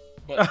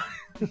 but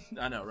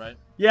I know, right?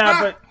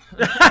 Yeah,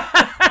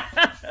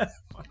 but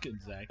fucking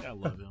Zach, I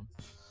love him.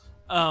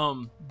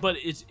 But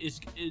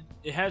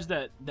it has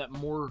that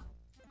more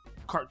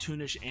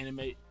cartoonish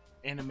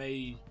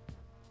anime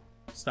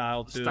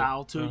style to it,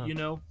 Uh-huh. you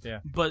know.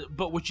 Yeah.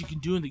 But what you can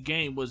do in the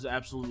game was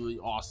absolutely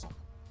awesome.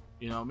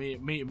 You know,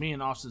 me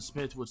and Austin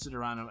Smith would sit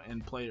around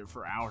and play it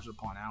for hours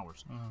upon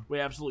hours. We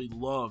absolutely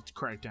loved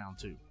Crackdown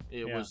 2.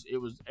 It was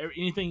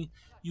anything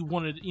you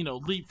wanted, you know,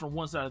 leap from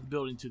one side of the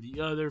building to the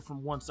other,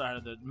 from one side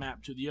of the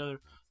map to the other,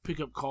 pick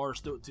up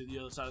cars, throw it to the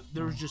other side.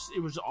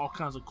 It was all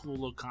kinds of cool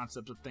little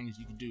concepts of things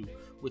you could do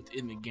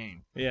within the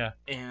game. Yeah.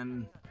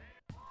 And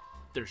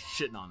they're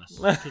shitting on us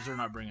because they're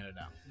not bringing it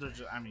out.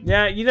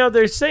 Yeah, you know,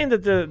 they're saying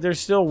that they're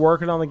still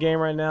working on the game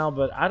right now,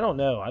 but I don't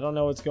know. I don't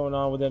know what's going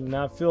on with it, and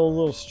I feel a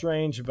little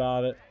strange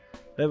about it.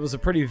 That was a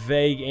pretty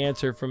vague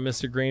answer from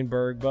Mr.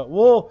 Greenberg, but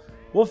we'll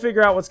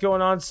figure out what's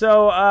going on.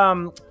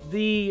 So,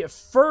 the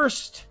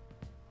first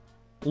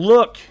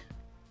look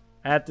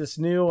at this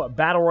new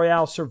Battle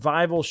Royale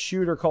survival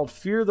shooter called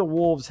Fear the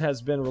Wolves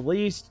has been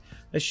released.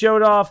 They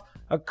showed off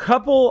a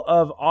couple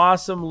of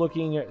awesome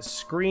looking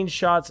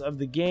screenshots of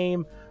the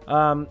game.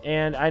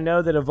 And I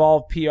know that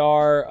Evolve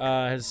PR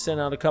has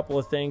sent out a couple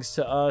of things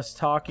to us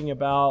talking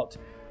about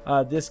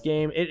this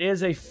game. It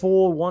is a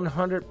full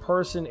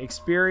 100-person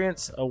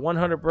experience, a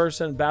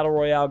 100-person Battle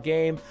Royale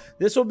game.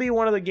 This will be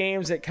one of the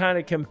games that kind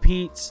of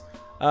competes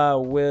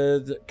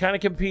with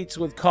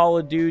Call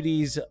of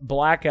Duty's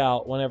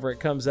Blackout whenever it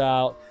comes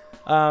out.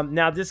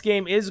 Now, this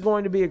game is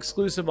going to be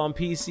exclusive on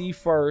PC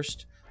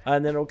first,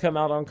 and then it'll come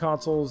out on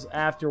consoles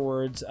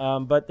afterwards.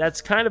 But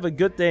that's kind of a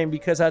good thing,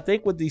 because I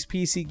think with these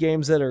PC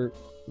games that are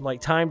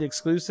like timed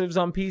exclusives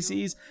on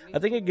PCs, I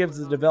think it gives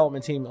the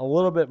development team a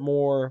little bit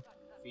more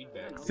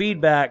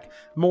feedback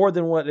more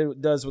than what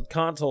it does with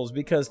consoles.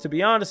 Because to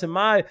be honest, in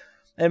my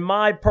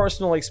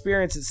personal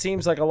experience, it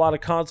seems like a lot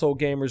of console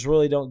gamers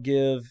really don't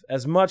give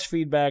as much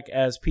feedback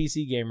as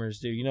PC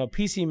gamers do. You know,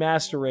 PC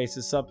Master Race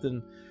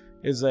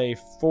is a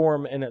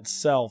form in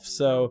itself.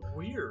 So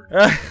weird.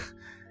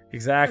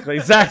 Exactly.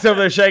 Zach's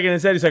over there shaking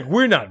his head. He's like,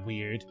 "We're not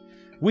weird.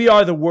 We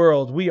are the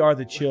world. We are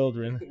the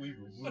children. We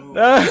rule. We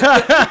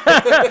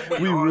are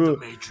rule." the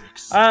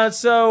Matrix.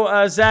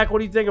 So, Zach, what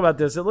do you think about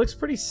this? It looks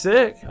pretty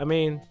sick. I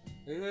mean,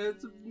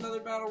 It's another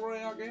Battle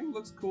Royale game. It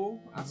looks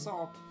cool. I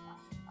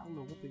don't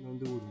know what they're going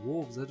to do with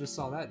wolves. I just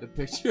saw that in the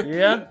picture.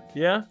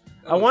 yeah.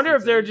 I wonder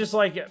if they're just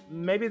like,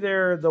 maybe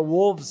the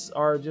wolves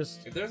are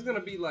just... If there's going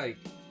to be like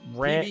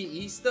Rant.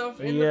 PvE stuff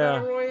in the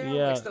Battle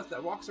Royale, like stuff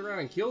that walks around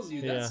and kills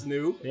you, that's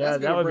new. Yeah,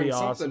 that's that would bring be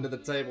something awesome to the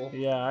table.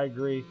 Yeah, I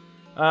agree.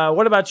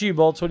 What about you,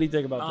 Bolts? What do you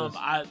think about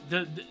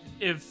this?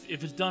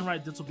 If it's done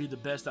right, this will be the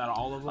best out of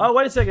all of them. Oh,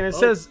 wait a second.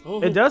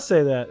 It does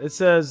say that. It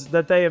says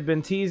that they have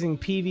been teasing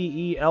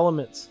PvE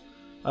elements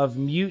of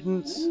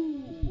mutants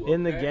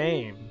in the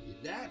game.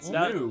 That's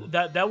new.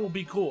 That will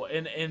be cool,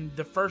 and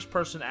the first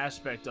person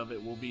aspect of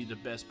it will be the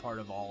best part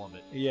of all of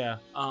it. Yeah.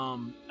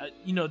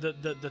 You know,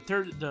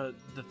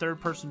 the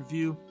third person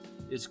view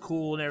is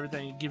cool and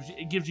everything.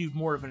 It gives you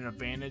more of an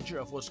advantage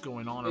of what's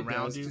going on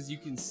around you, because you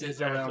can sit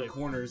around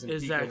corners and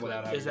peek them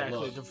without having to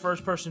look. The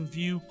first person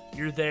view,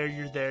 you're there.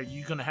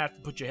 You're gonna have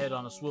to put your head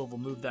on a swivel,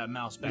 move that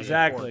mouse back.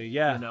 Exactly. And forth,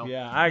 Yeah. You know?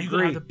 Yeah. I agree. You're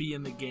gonna have to be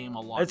in the game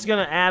a lot. It's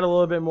gonna add a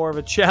little bit more of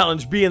a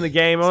challenge. Be in the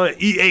game.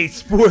 EA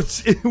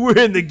Sports. We're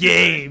in the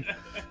game.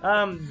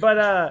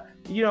 But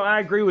you know, I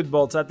agree with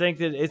Bolts. I think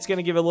that it's going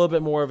to give a little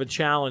bit more of a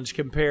challenge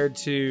compared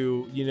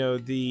to, you know,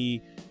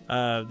 the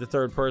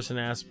third person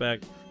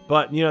aspect.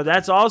 But, you know,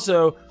 that's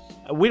also,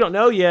 we don't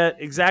know yet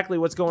exactly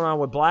what's going on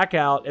with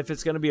Blackout, if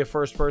it's going to be a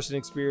first person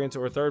experience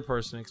or a third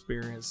person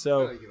experience.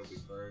 So I think it'll be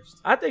first.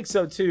 I think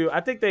so too.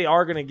 I think they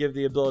are going to give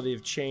the ability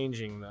of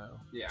changing though.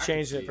 Yeah,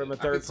 changing it from a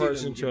third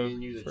person to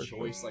giving you a the first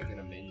choice, like in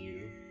a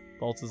menu.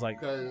 Bolts is like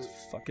Because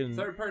fucking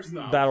third person,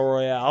 Battle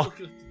Royale.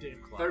 Look at the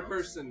damn clouds. third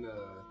person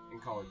in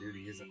Call of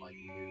Duty isn't like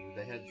new.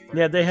 They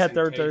had They had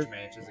third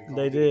matches in Call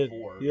They of Duty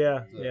did. 4,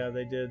 Yeah, so. yeah,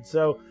 they did.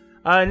 So,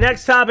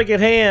 next topic at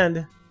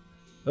hand.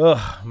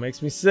 Ugh,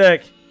 makes me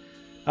sick.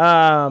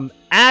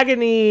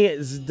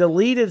 Agony's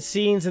deleted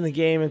scenes in the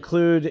game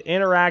include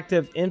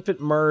interactive infant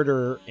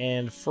murder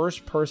and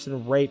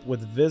first-person rape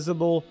with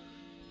visible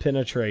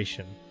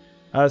penetration.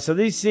 So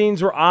these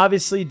scenes were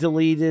obviously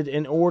deleted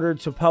in order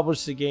to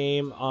publish the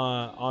game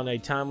on a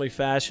timely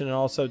fashion, and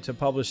also to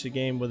publish the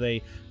game with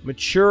a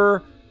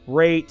mature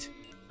rated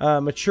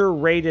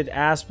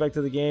aspect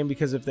of the game.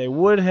 Because if they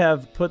would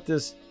have put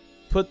this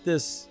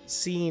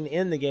scene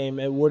in the game,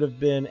 it would have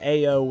been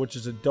AO, which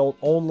is adult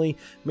only,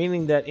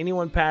 meaning that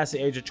anyone past the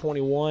age of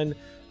 21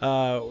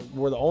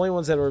 were the only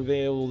ones that were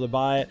able to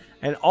buy it.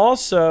 And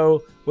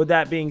also, with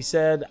that being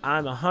said,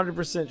 I'm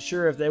 100%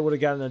 sure if they would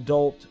have got an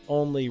adult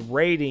only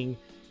rating,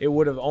 it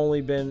would have only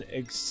been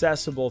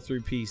accessible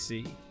through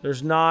PC.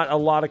 There's not a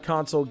lot of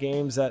console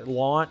games that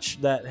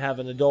launch that have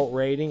an adult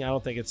rating. I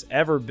don't think it's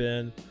ever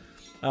been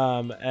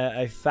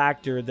a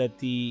factor that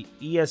the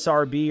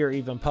ESRB or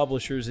even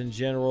publishers in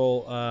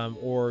general,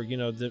 or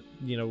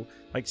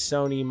like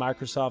Sony,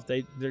 Microsoft,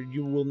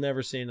 you will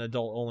never see an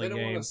adult only game.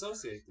 They don't want to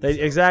associate.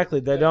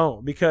 They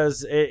don't,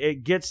 because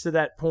it gets to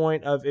that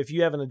point of, if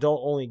you have an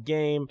adult only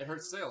game, it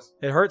hurts sales.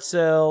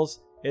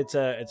 It's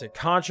It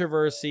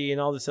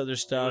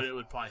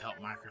would probably help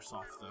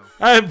Microsoft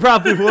though. It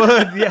probably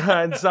would,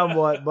 yeah, and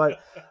somewhat. But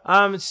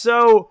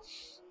so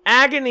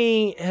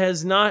Agony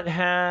has not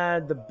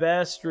had the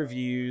best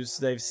reviews.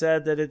 They've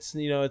said that it's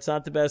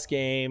not the best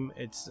game.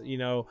 It's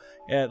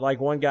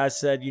like one guy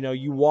said,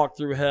 you walk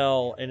through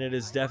hell, and it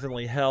is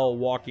definitely hell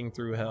walking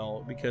through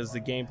hell, because the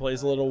gameplay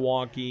is a little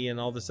wonky and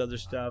all this other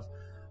stuff.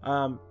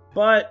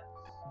 But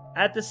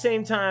at the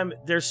same time,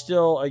 there's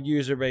still a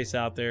user base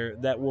out there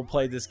that will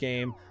play this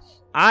game.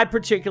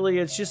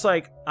 It's just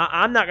like,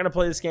 I'm not going to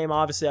play this game.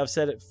 Obviously, I've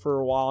said it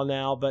for a while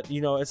now, but,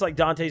 it's like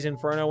Dante's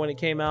Inferno when it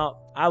came out.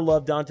 I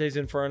love Dante's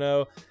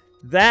Inferno.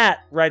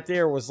 That right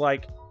there was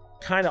like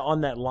kind of on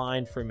that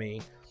line for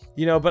me,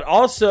 but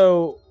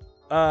also,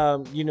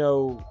 some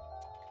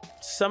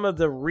of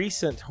the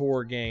recent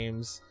horror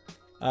games,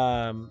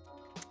 I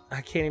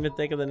can't even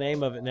think of the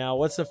name of it now.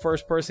 What's the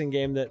first person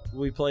game that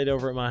we played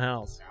over at my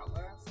house?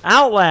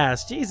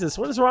 Outlast. Jesus,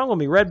 what is wrong with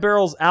me? Red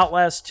Barrel's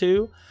Outlast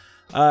 2.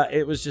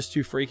 It was just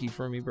too freaky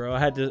for me, bro. I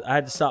had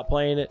to stop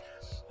playing it.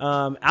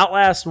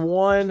 Outlast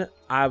 1,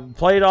 I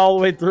played all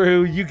the way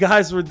through. You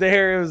guys were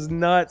there. It was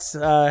nuts.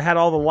 Had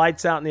all the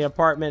lights out in the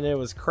apartment. It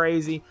was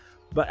crazy.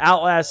 But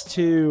Outlast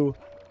 2,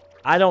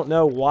 I don't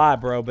know why,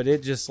 bro, but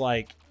it just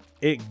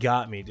it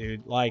got me,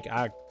 dude.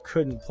 I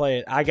couldn't play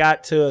it. I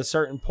got to a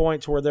certain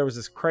point where there was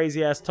this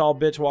crazy ass tall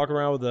bitch walking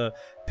around with a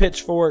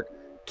pitchfork,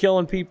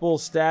 killing people,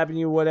 stabbing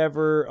you,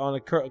 whatever, on a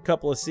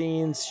couple of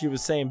scenes. She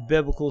was saying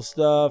biblical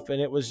stuff,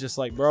 and it was just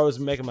like, bro, it was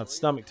making my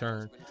stomach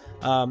turn.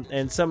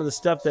 And some of the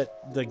stuff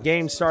that the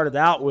game started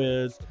out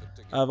with,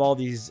 of all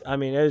these, I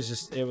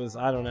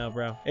don't know,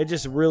 bro. It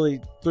just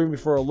really threw me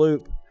for a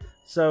loop.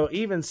 So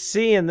even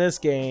seeing this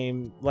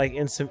game,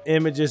 in some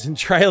images and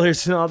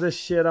trailers and all this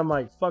shit, I'm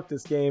like, fuck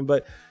this game.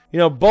 But,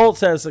 Bolts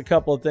has a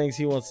couple of things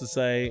he wants to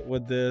say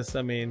with this.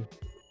 I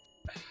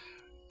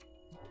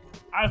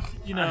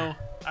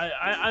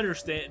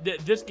understand that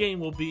this game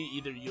will be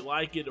either you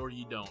like it or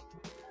you don't.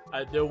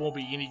 There won't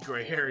be any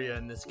gray area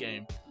in this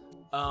game.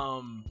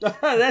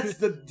 That's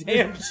the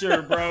damn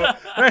sure, bro.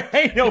 There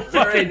ain't no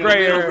fucking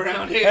gray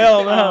area.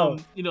 Hell no.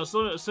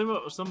 Some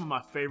of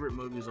my favorite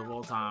movies of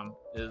all time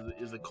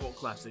is the cult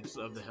classics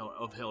of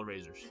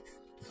Hellraisers.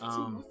 Some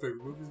of my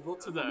favorite movies of all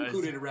time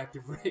include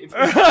Interactive Rave.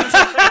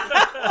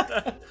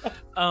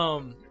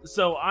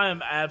 So I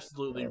am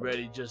absolutely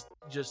ready just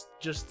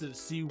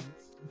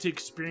to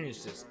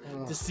experience this,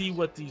 to see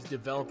what these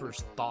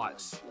developers'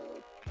 thoughts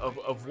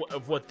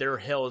of what their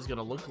hell is going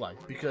to look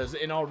like. Because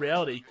in all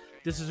reality,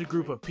 this is a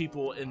group of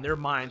people in their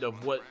mind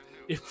of what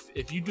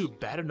if you do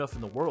bad enough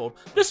in the world,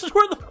 this is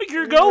where the fuck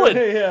you're going.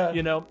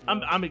 Yeah.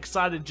 I'm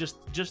excited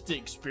just to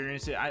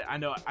experience it. I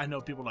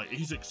know people are like,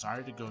 he's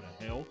excited to go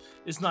to hell.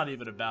 It's not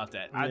even about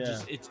that.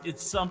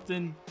 It's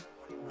something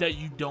that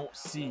you don't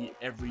see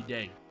every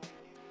day.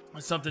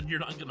 It's something you're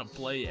not gonna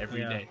play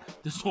every day.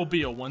 This will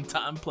be a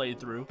one-time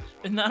playthrough,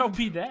 and that'll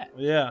be that.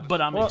 Yeah.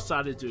 But I'm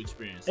excited to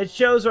experience it. It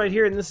shows right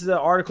here, and this is an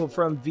article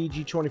from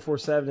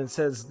VG247. It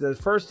says the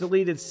first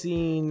deleted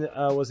scene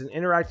was an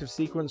interactive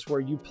sequence where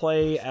you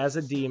play as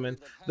a demon.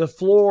 The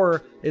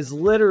floor is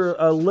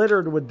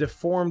littered with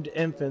deformed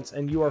infants,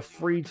 and you are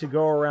free to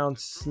go around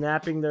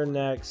snapping their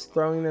necks,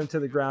 throwing them to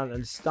the ground,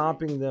 and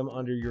stomping them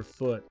under your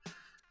foot.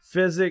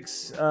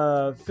 Physics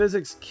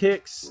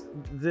kicks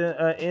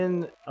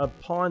in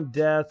upon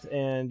death,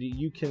 and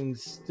you can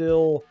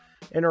still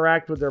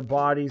interact with their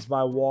bodies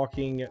by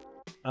walking,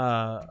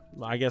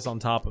 I guess, on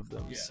top of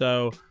them. Yeah.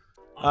 So,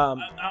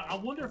 I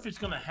wonder if it's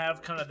gonna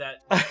have kind of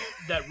that.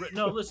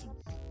 No, listen.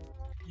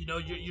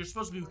 You're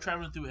supposed to be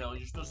traveling through hell.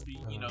 You're supposed to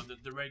be,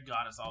 the red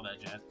goddess, all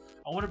that jazz.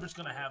 I wonder if it's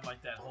gonna have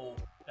like that whole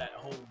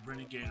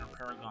renegade or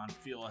paragon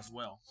feel as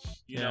well.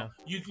 You know,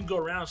 you can go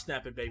around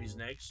snapping babies'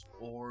 necks,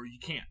 or you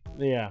can't.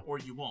 Yeah. Or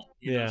you won't.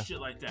 You know, shit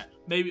like that.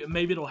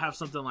 Maybe it'll have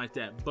something like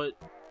that, but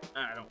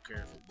I don't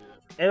care if it does.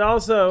 And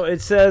also,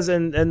 it says,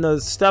 and the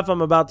stuff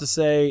I'm about to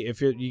say,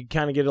 if you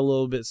kind of get a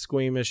little bit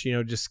squeamish,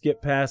 just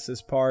skip past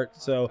this part.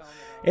 So,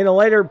 in a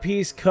later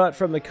piece cut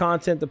from the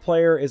content, the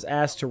player is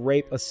asked to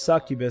rape a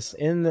succubus.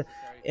 In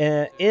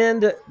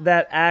end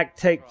that act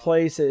take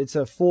place. It's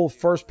a full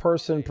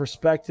first-person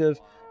perspective.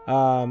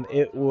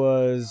 It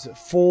was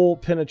full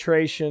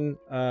penetration,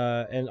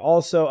 and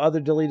also other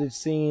deleted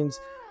scenes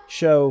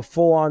show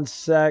full-on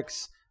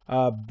sex,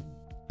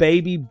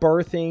 baby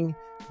birthing,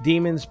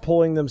 demons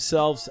pulling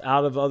themselves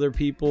out of other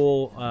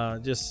people,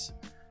 just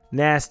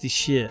nasty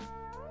shit.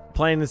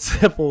 Plain and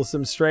simple,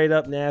 some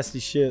straight-up nasty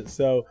shit.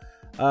 So,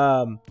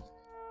 I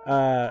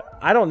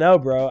don't know,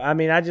 bro. I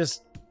mean,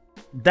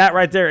 that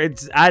right there,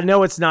 I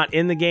know it's not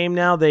in the game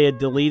now. They had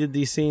deleted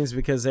these scenes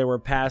because they were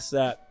past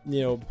that,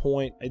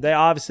 point. They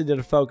obviously did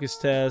a focus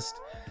test,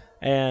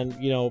 and,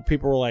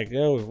 people were like,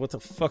 oh, what the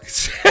fuck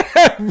is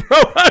that, bro?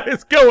 What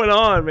is going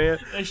on, man?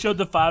 They showed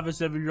the 5 and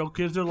 7-year-old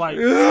kids. They're like,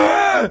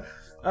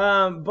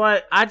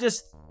 but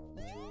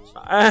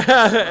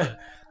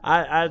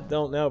I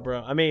don't know,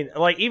 bro. I mean,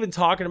 like, even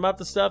talking about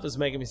the stuff is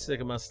making me sick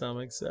in my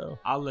stomach, so.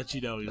 I'll let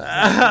you know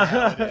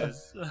how it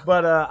is.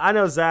 But I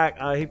know Zach,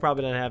 he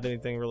probably doesn't have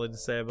anything really to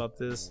say about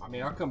this. I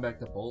mean, I'll come back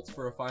to Bolts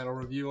for a final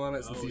review on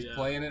it since he's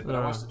playing it, but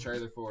I watched the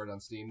trailer for it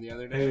on Steam the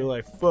other day. And you're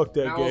like, fuck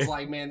that and game. I was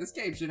like, man, this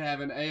game should have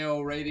an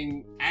AO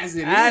rating as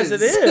it is. As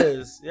it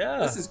is, yeah.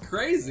 This is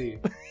crazy.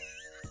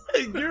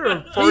 You're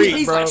a freak,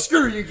 he's bro. like,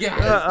 screw you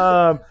guys.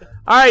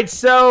 All right,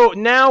 so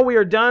now we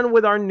are done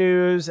with our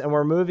news, and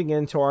we're moving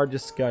into our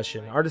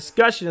discussion. Our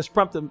discussion has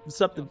prompted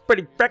something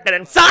pretty freaking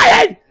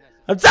exciting.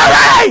 I'm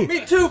sorry.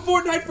 Me too.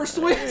 Fortnite for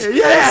Switch.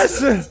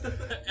 Yes.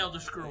 Elder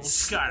Scrolls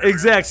Skyrim.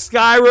 Exact.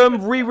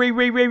 Skyrim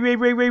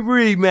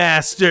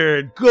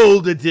remastered,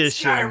 gold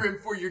edition.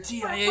 Skyrim for your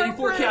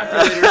TI-84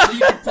 calculator, so you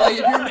can play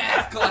in your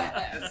math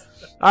class.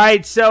 All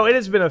right, so it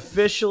has been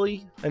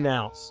officially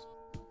announced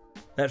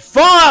that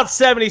Fallout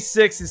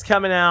 76 is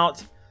coming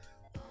out.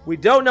 We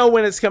don't know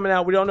when it's coming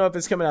out. We don't know if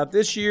it's coming out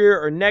this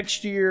year or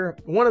next year.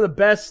 One of the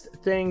best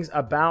things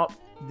about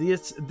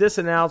this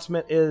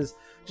announcement is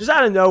just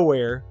out of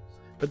nowhere,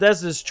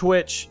 Bethesda's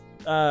Twitch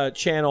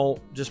channel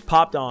just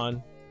popped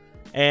on,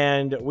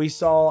 and we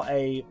saw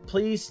a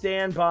please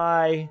stand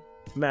by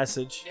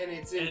message. And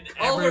it's in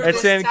color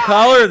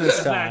color this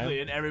time.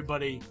 Exactly, and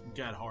everybody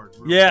got hard.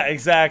 Yeah,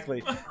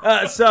 exactly.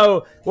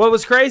 So what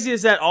was crazy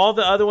is that all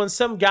the other ones,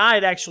 some guy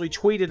had actually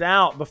tweeted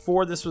out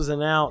before this was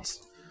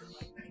announced.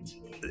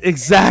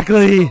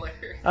 Exactly.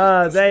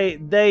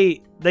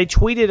 They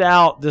tweeted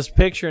out this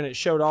picture, and it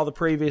showed all the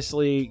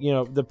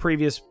the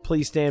previous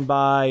please stand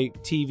by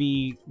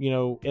TV,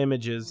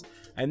 images,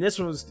 and this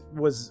one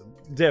was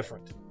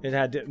different. It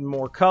had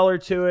more color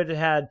to it. It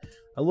had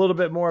a little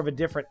bit more of a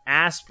different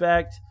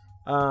aspect,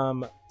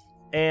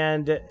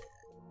 and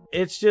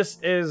it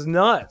is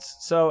nuts.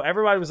 So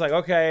everybody was like,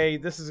 okay,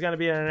 this is going to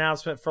be an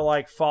announcement for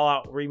like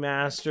Fallout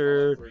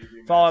Remastered,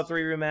 Fallout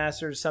 3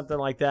 Remastered, something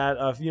like that.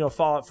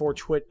 Fallout 4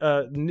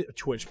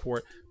 Twitch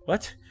port.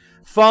 What?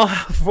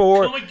 Fallout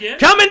 4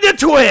 coming to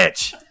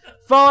Twitch.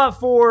 Fallout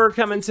 4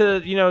 coming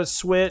to,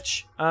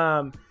 Switch.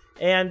 That's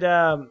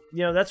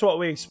what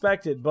we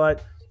expected.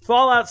 But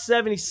Fallout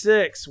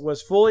 76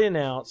 was fully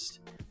announced.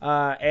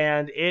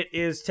 And it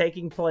is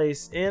taking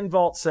place in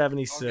Vault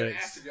 76. I was gonna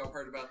ask if y'all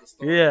heard about the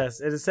story.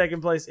 Yes, it is taking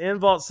place in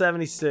Vault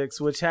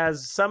 76, which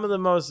has some of the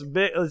most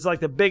it's like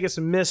the biggest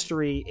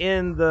mystery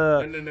in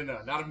the. No,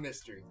 not a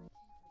mystery.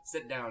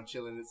 Sit down,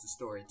 chillin'. It's a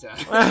story time.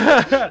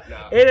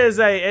 No.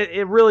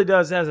 It really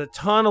does. It has a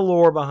ton of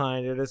lore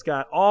behind it. It's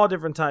got all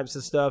different types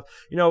of stuff.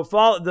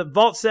 The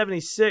Vault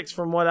 76,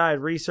 from what I had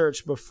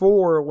researched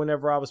before,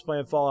 whenever I was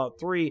playing Fallout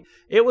 3,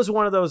 it was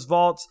one of those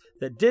vaults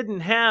that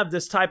didn't have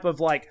this type of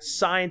like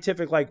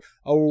scientific, like,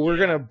 we're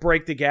gonna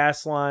break the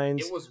gas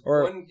lines. It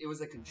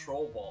was a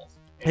control vault.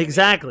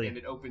 Exactly. And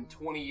it opened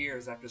 20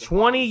 years after the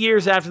 20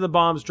 years after the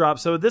bombs dropped.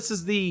 So this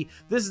is the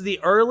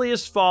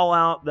earliest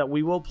Fallout that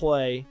we will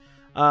play.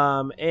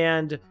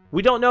 And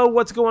we don't know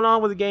what's going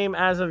on with the game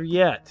as of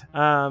yet.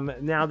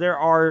 Now there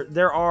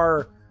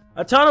are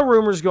a ton of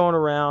rumors going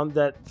around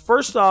that,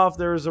 first off,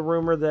 there's a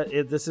rumor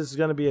that this is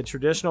going to be a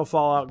traditional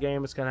Fallout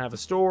game. It's going to have a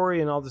story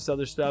and all this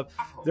other stuff.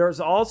 There's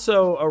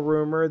also a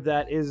rumor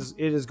that it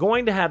is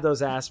going to have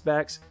those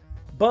aspects,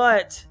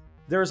 but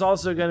there's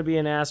also going to be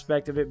an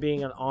aspect of it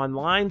being an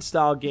online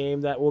style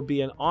game that will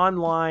be an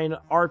online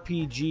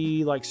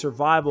RPG, like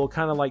survival,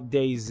 kind of like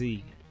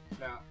DayZ.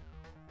 Now,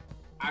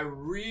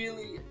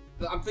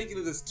 I'm thinking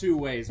of this two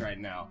ways right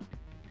now.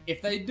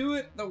 If they do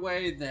it the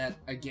way that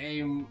a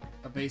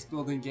base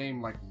building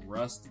game like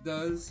Rust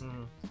does,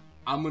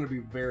 I'm going to be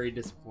very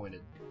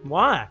disappointed.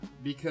 Why?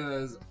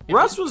 Because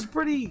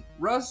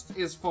Rust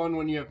is fun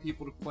when you have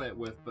people to play it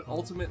with, but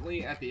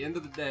ultimately, at the end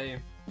of the day,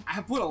 I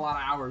have put a lot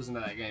of hours into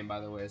that game, by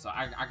the way, so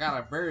I got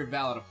a very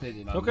valid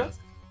opinion on this.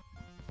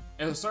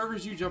 In the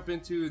servers you jump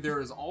into,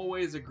 there is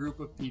always a group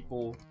of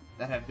people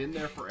that have been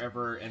there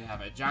forever and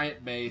have a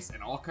giant base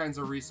and all kinds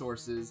of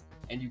resources,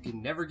 and you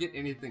can never get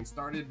anything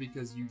started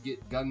because you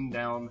get gunned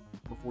down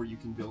before you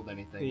can build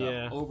anything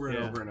up over and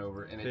over and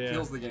over, and it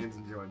kills the game's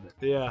enjoyment.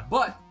 Yeah.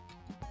 But,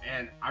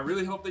 and I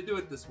really hope they do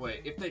it this way,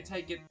 if they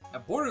take it a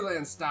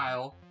Borderlands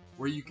style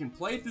where you can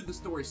play through the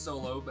story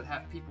solo, but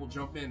have people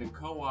jump in and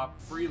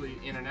co-op freely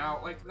in and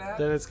out like that,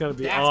 Then it's going to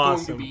be that's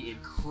awesome. going to be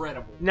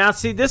incredible. Now,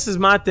 see, this is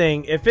my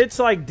thing. If it's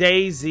like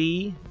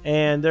DayZ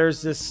and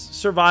there's this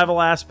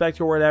survival aspect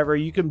or whatever,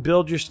 you can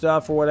build your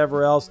stuff or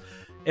whatever else.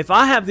 If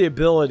I have the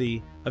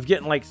ability of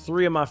getting like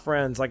 3 of my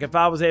friends, like if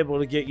I was able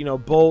to get,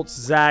 Bolts,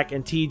 Zach,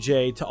 and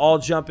TJ to all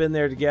jump in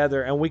there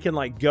together and we can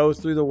like go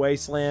through the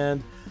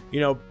wasteland,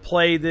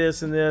 play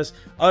this and this,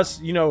 us,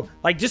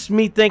 like just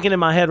me thinking in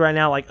my head right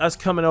now, like us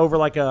coming over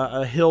like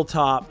a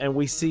hilltop and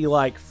we see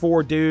like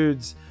 4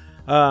 dudes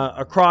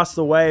across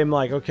the way. I'm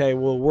like, okay,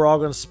 well, we're all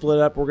going to split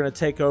up. We're going to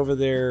take over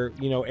their,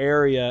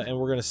 area and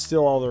we're going to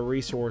steal all their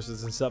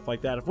resources and stuff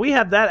like that. If we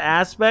have that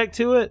aspect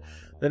to it,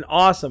 then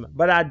awesome.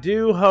 But I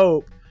do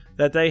hope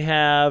that they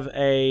have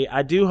a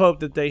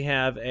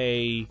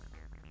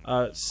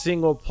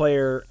single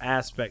player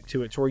aspect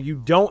to it to where you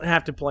don't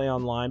have to play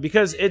online,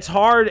 because it's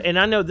hard. And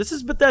I know this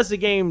is Bethesda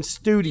Game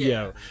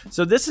Studio,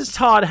 so this is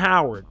Todd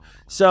Howard.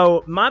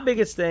 So my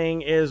biggest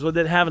thing is with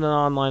it having an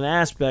online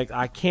aspect,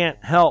 I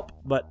can't help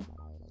but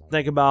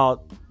think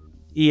about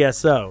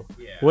ESO,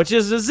 which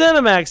is a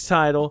ZeniMax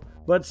title,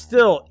 but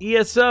still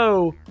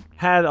ESO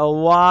had a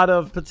lot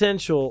of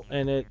potential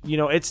in it.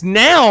 It's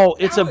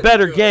a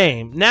better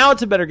game. Now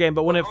it's a better game,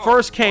 but when it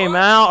first came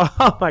out,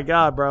 oh my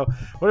God, bro.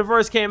 When it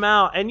first came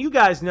out, and you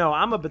guys know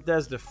I'm a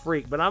Bethesda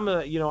freak, but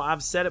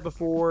I've said it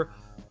before,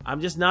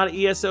 I'm just not an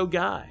ESO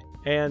guy.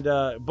 And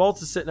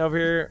Bolts is sitting over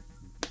here.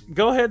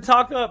 Go ahead,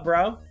 talk up,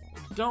 bro.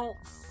 Don't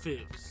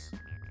fix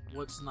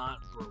what's not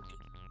broken.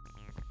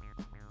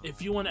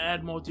 If you want to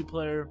add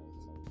multiplayer,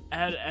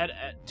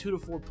 add 2 to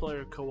 4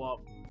 player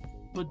co-op.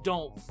 But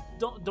don't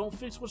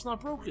fix what's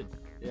not broken.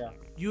 Yeah.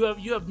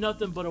 You have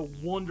nothing but a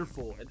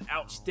wonderful and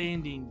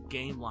outstanding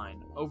game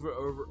line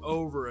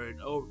over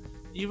and over.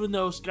 Even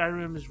though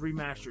Skyrim is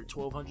remastered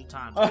 1,200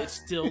 times, it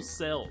still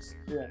sells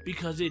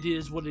because it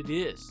is what it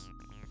is.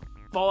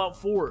 Fallout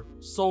 4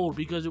 sold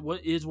because it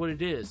is what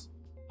it is.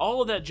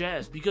 All of that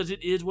jazz because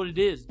it is what it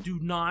is. Do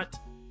not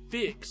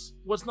fix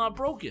what's not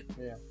broken.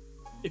 Yeah.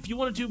 If you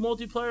want to do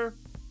multiplayer,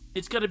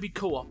 it's got to be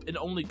co-op and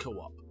only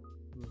co-op.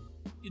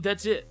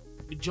 That's it.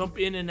 Jump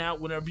in and out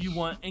whenever you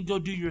want and go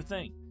do your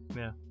thing.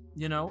 Yeah.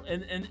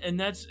 And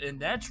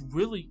that's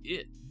really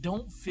it.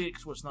 Don't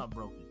fix what's not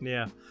broken.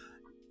 Yeah.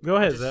 Go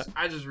ahead, Zach.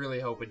 I just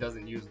really hope it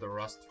doesn't use the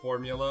Rust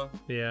formula.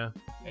 Yeah.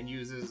 And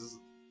uses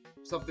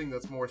something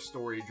that's more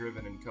story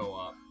driven and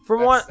co-op.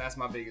 That's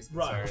my biggest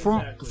concern.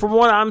 From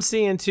what I'm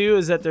seeing too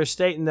is that they're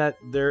stating that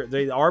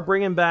they are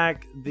bringing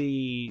back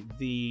the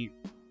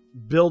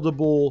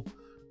buildable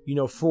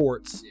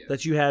forts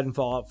that you had in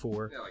Fallout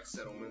 4. Yeah, like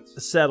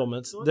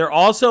settlements. So they're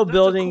also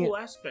building. A cool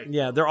aspect.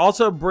 Yeah, they're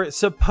also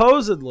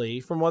supposedly,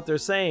 from what they're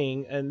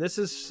saying, and this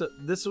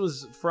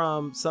was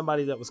from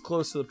somebody that was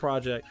close to the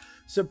project.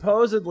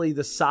 Supposedly,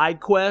 the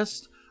side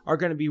quests are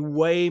going to be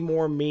way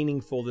more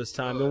meaningful this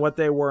time than what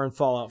they were in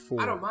Fallout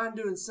 4. I don't mind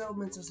doing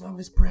settlements as long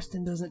as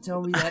Preston doesn't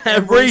tell me that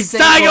every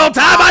single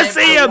time I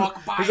see him.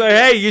 He's like,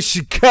 "Hey, you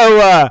should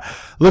go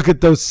look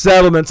at those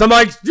settlements." I'm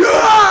like,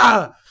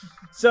 "Yeah."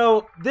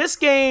 So this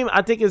game,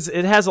 I think,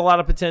 it has a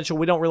lot of potential.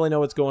 We don't really know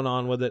what's going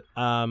on with it.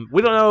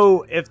 We don't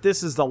know if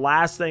this is the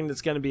last thing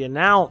that's going to be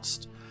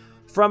announced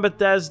from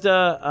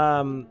Bethesda.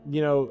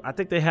 I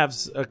think they have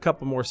a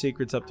couple more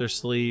secrets up their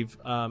sleeve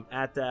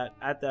at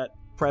that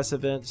press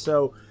event.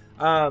 So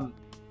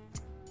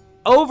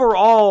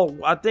overall,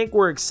 I think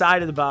we're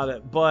excited about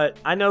it. But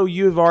I know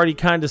you've already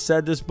kind of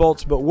said this,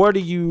 Bolts. But what are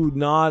you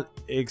not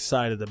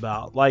excited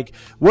about? Like,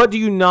 what do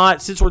you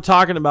not? Since we're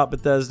talking about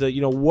Bethesda,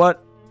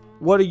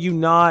 what are you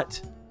not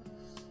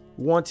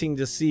wanting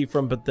to see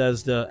from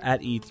Bethesda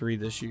at E3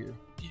 this year?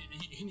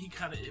 Any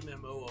kind of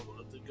MMO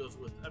that goes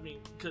with. I mean,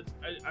 because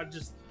I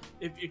just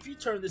if you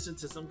turn this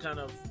into some kind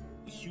of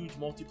huge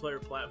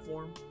multiplayer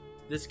platform,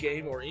 this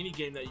game or any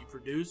game that you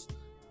produce,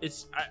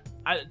 it's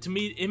to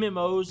me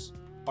MMOs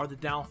are the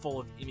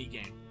downfall of any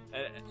game.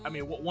 I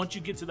mean, once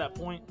you get to that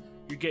point,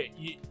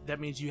 that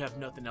means you have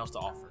nothing else to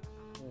offer.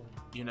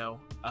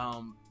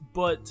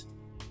 But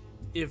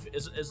if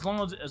as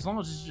long as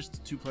it's just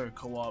a 2-player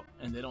co-op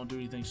and they don't do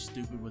anything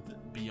stupid with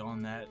it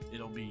beyond that,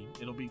 it'll be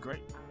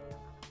great.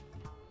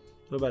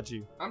 What about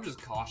you? I'm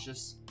just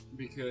cautious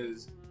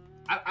because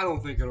I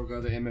don't think it'll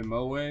go the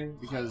MMO way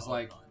because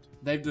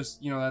they've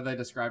just they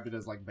described it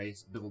as like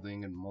base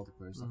building and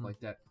multiplayer and stuff like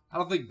that. I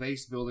don't think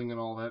base building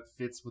and all that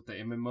fits with the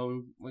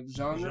MMO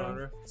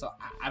genre. So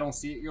I don't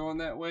see it going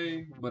that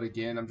way. But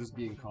again, I'm just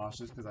being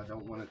cautious because I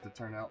don't want it to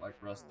turn out like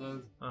Rust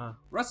does.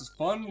 Rust is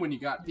fun when you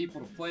got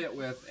people to play it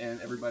with and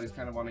everybody's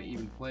kind of on an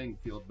even playing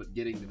field. But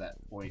getting to that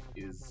point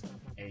is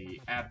a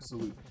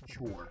absolute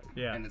chore.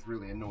 Yeah, and it's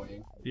really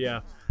annoying.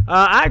 Yeah,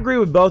 I agree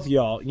with both of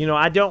y'all.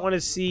 I don't want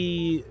to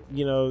see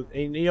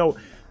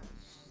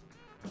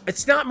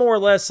it's not more or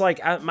less like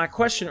my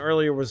question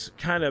earlier was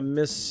kind of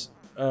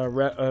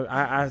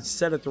I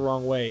said it the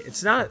wrong way.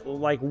 It's not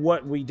like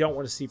what we don't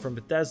want to see from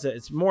Bethesda.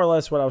 It's more or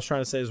less what I was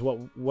trying to say is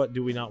what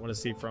do we not want to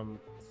see from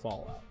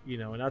Fallout?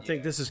 And I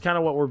think this is kind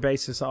of what we're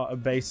basing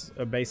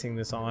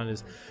this on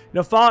is,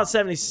 Fallout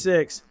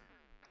 76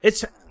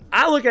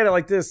 I look at it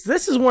like this.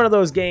 This is one of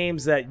those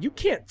games that you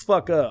can't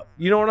fuck up.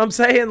 You know what I'm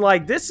saying?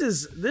 Like this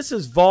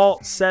is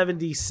Vault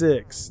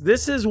 76.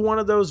 This is one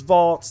of those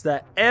vaults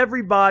that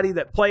everybody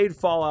that played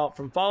Fallout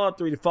from Fallout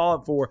 3 to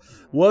Fallout 4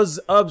 was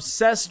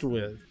obsessed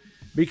with.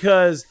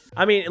 Because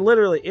I mean,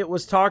 literally, it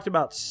was talked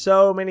about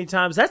so many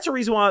times. That's the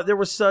reason why there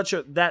was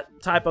that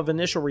type of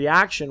initial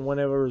reaction when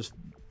it was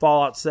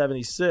Fallout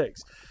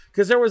 76.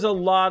 Because there was a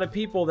lot of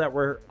people that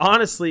were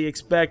honestly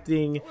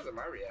expecting. What was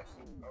my reaction?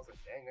 I was like,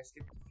 dang, I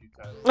skipped a few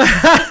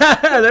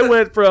times. They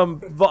went from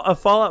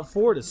Fallout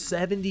 4 to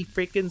 70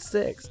 freaking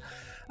 6.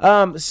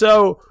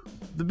 So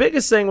the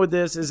biggest thing with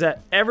this is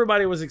that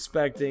everybody was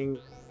expecting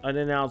an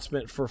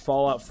announcement for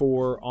Fallout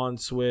 4 on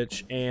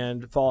Switch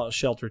and Fallout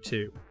Shelter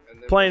 2.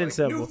 Plain and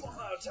simple.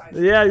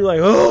 Yeah, you're like,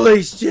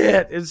 holy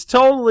shit. It's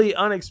totally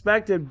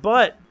unexpected,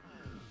 but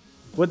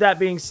with that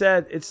being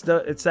said, it's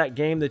that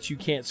game that you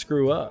can't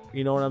screw up.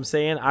 You know what I'm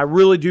saying? I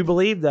really do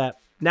believe that.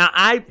 Now,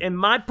 in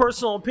my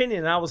personal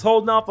opinion, I was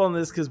holding off on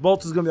this because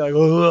Bolts is going to be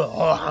like,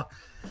 ugh.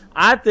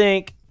 I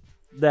think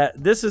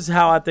that this is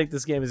how I think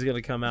this game is going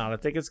to come out. I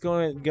think it's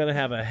going to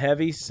have a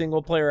heavy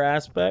single-player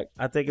aspect.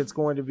 I think it's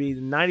going to be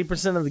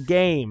 90% of the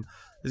game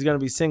is going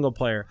to be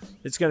single-player.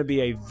 It's going to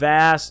be a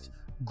vast,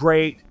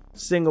 great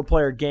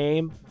single-player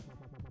game.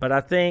 But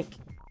I think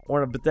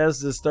one of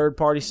Bethesda's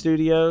third-party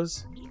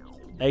studios,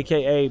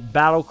 a.k.a.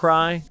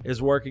 Battlecry,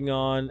 is working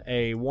on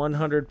a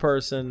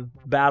 100-person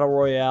Battle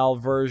Royale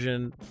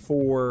version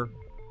for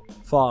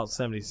Fallout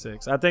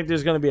 76. I think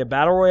there's going to be a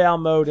Battle Royale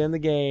mode in the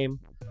game.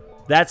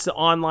 That's the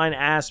online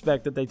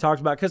aspect that they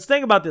talked about. Because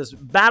think about this.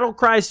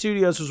 Battlecry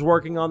Studios was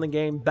working on the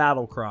game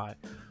Battlecry.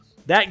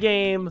 That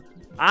game,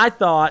 I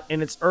thought,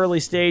 in its early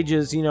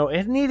stages,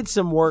 it needed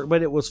some work,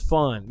 but it was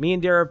fun. Me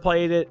and Dara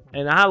played it,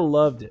 and I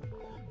loved it.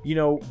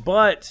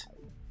 But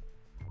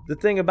the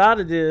thing about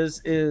it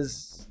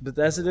is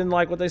Bethesda didn't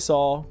like what they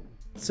saw,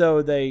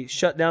 so they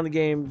shut down the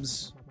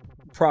game's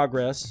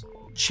progress,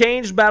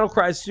 changed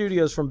Battlecry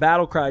Studios from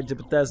Battlecry to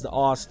Bethesda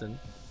Austin,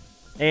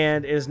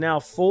 and is now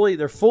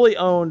they're fully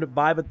owned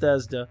by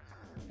Bethesda,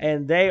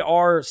 and they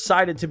are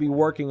cited to be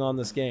working on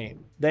this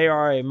game. They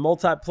are a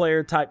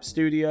multiplayer type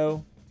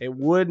studio. It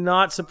would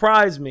not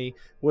surprise me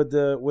with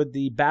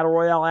the Battle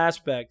Royale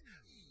aspect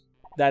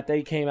that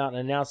they came out and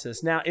announced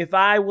this. Now, if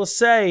I will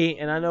say,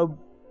 and I know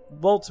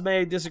Bolts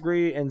may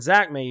disagree, and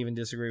Zach may even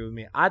disagree with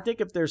me, I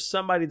think if there's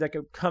somebody that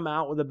could come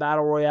out with a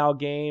Battle Royale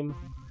game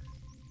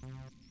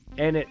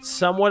and it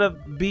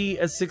somewhat be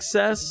a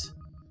success,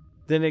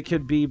 then it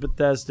could be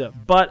Bethesda.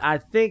 But I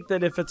think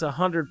that if it's a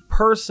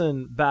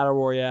 100-person Battle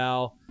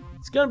Royale,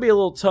 it's going to be a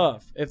little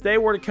tough. If they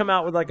were to come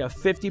out with like a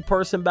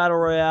 50-person Battle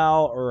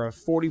Royale or a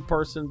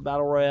 40-person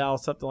Battle Royale,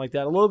 something like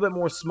that, a little bit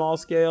more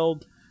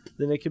small-scaled,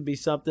 then it could be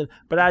something.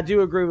 But I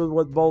do agree with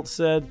what Bolt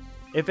said.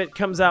 If it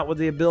comes out with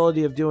the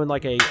ability of doing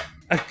like a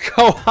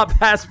co-op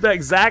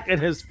aspect, Zach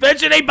and his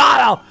fidgety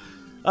bottle,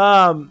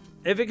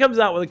 if it comes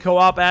out with a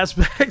co-op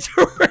aspect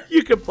where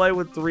you can play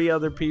with 3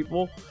 other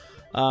people,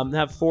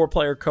 have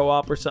 4-player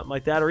co-op or something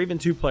like that, or even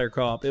 2-player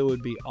co-op, it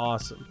would be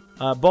awesome.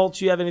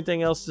 Bolt, you have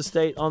anything else to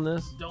state on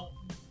this?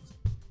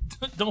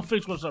 Don't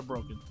fix what's not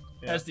broken.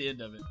 Yeah. That's the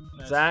end of it.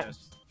 Zach?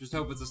 Just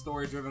hope it's a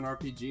story-driven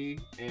RPG,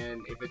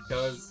 and if it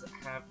does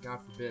have, God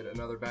forbid,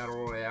 another Battle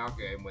Royale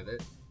game with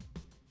it,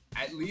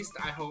 at least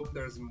I hope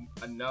there's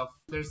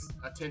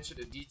attention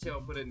to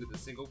detail put into the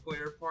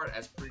single-player part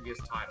as previous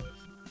titles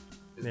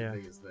is the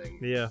biggest thing.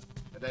 Yeah.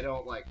 If they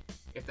don't,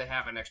 if they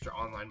have an extra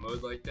online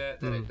mode like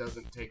that, then it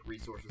doesn't take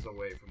resources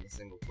away from the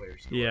single-player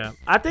story. Yeah.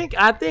 I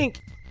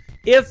think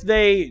if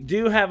they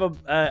do have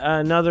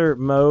another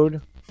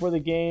mode for the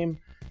game,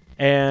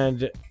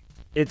 and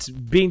it's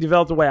being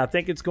developed the way I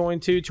think it's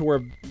going to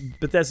where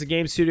Bethesda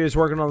Game Studio is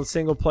working on the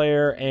single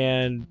player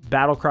and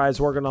Battlecry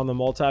is working on the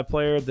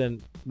multiplayer,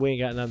 then we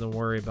ain't got nothing to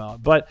worry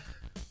about. But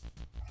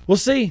we'll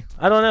see.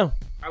 I don't know.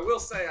 I will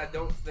say I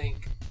don't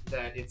think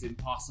that it's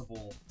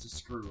impossible to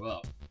screw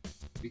up,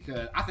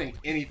 because I think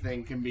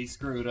anything can be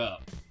screwed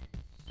up.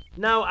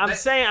 No, I'm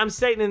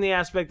stating in the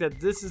aspect that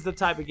this is the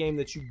type of game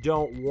that you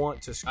don't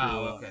want to screw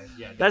up. Okay.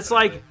 Yeah, that's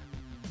like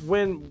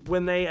when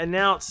they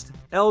announced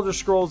Elder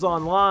Scrolls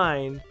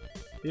Online.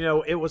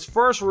 It was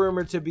first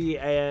rumored to be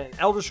an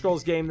Elder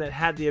Scrolls game that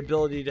had the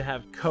ability to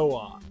have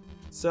co-op.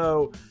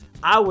 So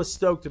I was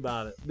stoked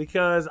about it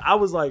because I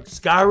was like,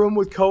 Skyrim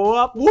with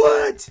co-op?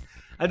 What?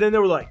 And then they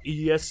were like,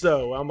 yes,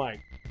 so. I'm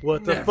like,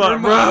 what the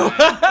fuck, bro?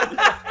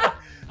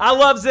 I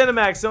love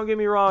ZeniMax. Don't get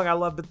me wrong. I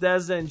love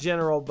Bethesda in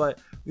general. But,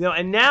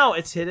 and now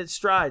it's hit its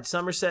stride.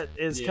 Somerset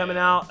is coming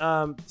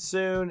out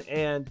soon.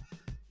 And,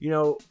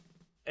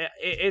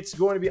 it's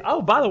going to be...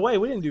 Oh, by the way,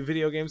 we didn't do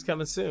video games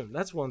coming soon.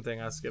 That's one thing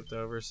I skipped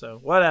over, so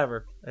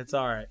whatever. It's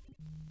all right.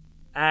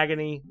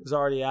 Agony is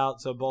already out,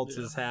 so Bolts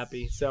is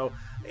happy. So,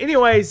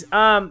 anyways,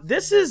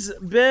 this has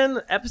been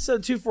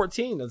episode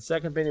 214 of the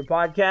Second Opinion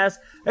Podcast.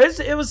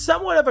 It was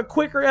somewhat of a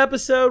quicker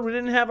episode. We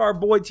didn't have our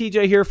boy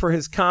TJ here for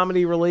his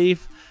comedy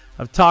relief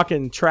of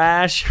talking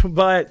trash,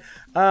 but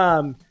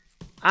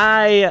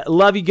I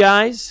love you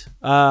guys.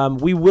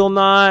 We will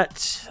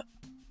not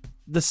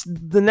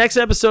the next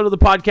episode of the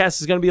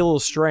podcast is going to be a little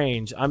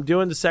strange. I'm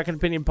doing the Second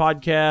Opinion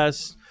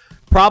podcast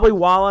probably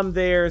while I'm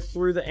there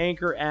through the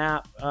Anchor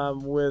app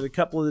with a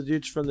couple of the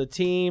dudes from the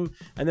team.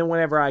 And then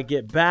whenever I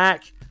get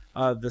back,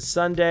 the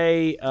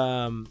Sunday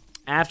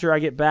after I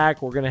get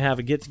back, we're going to have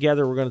a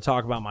get-together. We're going to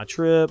talk about my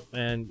trip,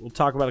 and we'll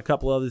talk about a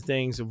couple other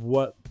things of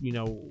what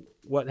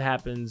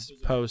happens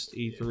post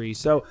E3.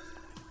 So,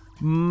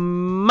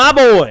 my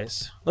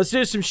boys, let's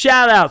do some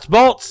shout-outs.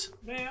 Bolts.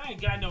 Man, I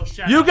ain't got no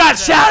shout-outs. You got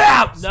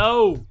shout-outs!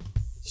 No.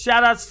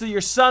 Shout-outs to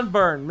your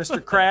sunburn, Mr.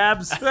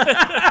 Krabs.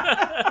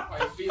 Are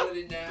you feeling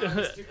it now,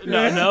 Mr.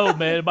 Krabs? No,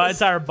 man. My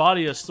entire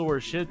body is sore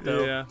as shit,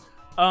 though. Yeah.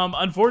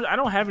 Unfortunately, I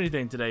don't have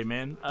anything today,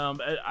 man.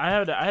 I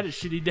had a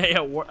shitty day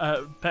at work,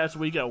 past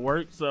week at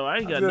work, so I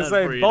ain't got nothing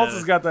for you. Bolts today.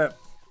 has got that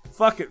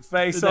fuck it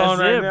face That's on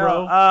right it, now.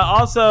 bro.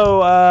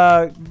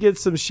 Also, get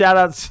some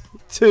shout-outs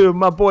to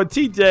my boy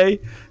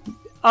TJ.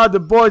 The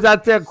boys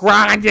out there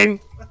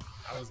grinding.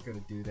 I was gonna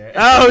do that.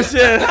 Oh,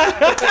 shit.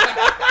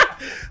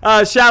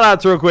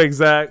 Shout-outs real quick,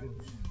 Zach.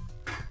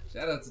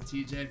 Shout out to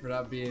TJ for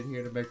not being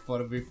here to make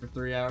fun of me for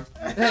 3 hours.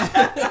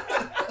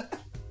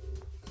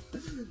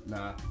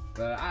 Nah,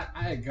 but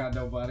I ain't got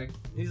nobody.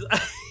 He's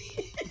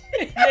he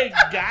ain't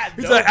got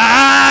He's no. like,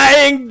 I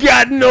ain't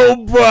got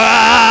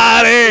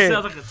nobody.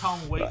 Sounds like a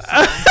Tom Waits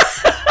song.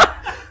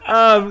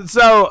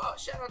 So Oh,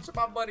 shout out to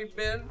my buddy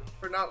Ben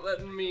for not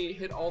letting me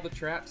hit all the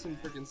traps in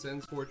freaking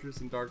Sin's Fortress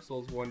and Dark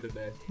Souls 1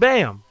 today.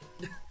 bam.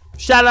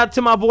 Shout out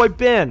to my boy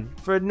Ben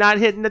for not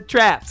hitting the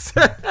traps.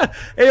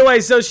 Anyway,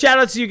 so shout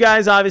out to you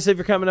guys, obviously,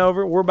 for coming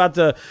over. We're about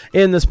to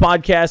end this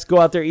podcast, go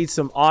out there, eat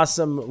some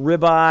awesome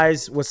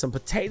ribeyes with some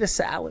potato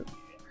salad.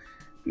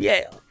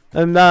 Yeah.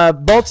 And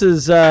Bolts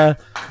is, I'm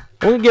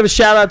going to give a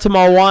shout out to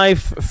my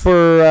wife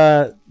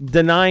for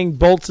denying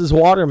Bolts'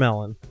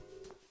 watermelon.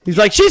 He's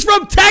like, she's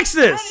from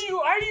Texas.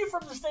 How are you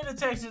from the state of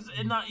Texas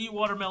and not eat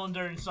watermelon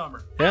during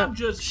summer? Yeah. I'm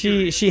just she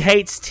curious. she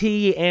hates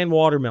tea and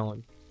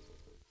watermelon.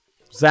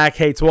 Zach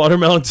hates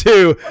watermelon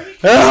too.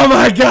 Oh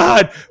my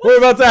God, we're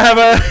about to have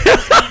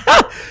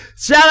a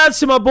shout out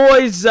to my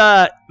boys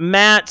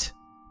Matt,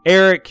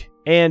 Eric,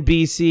 and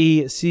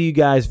BC. See you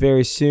guys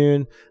very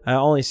soon.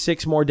 Only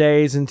 6 more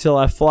days until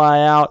I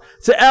fly out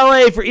to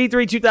LA for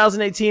E3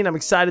 2018. I'm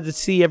excited to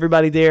see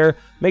everybody there.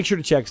 Make sure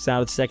to check us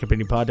out at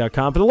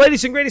secondopinionpod.com for the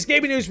latest and greatest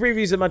gaming news,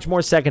 reviews, and much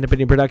more. Second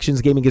Opinion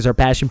Productions. Gaming is our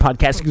passion.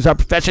 Podcasting is our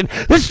profession.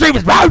 This stream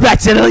is powered by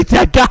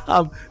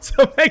Cinelink.com.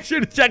 So make sure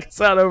to check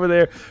us out over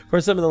there for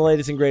some of the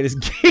latest and greatest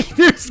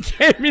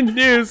gaming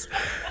news.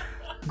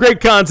 Great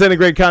content and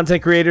great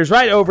content creators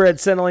right over at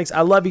Cinelinks.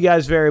 I love you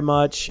guys very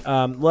much.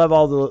 Love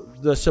all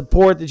the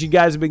support that you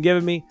guys have been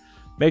giving me.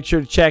 Make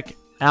sure to check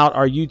out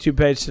our YouTube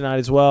page tonight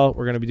as well.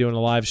 We're going to be doing a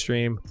live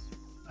stream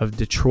of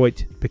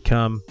Detroit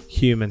Become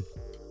Human.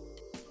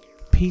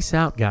 Peace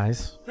out,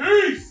 guys.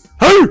 Peace.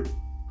 Hey!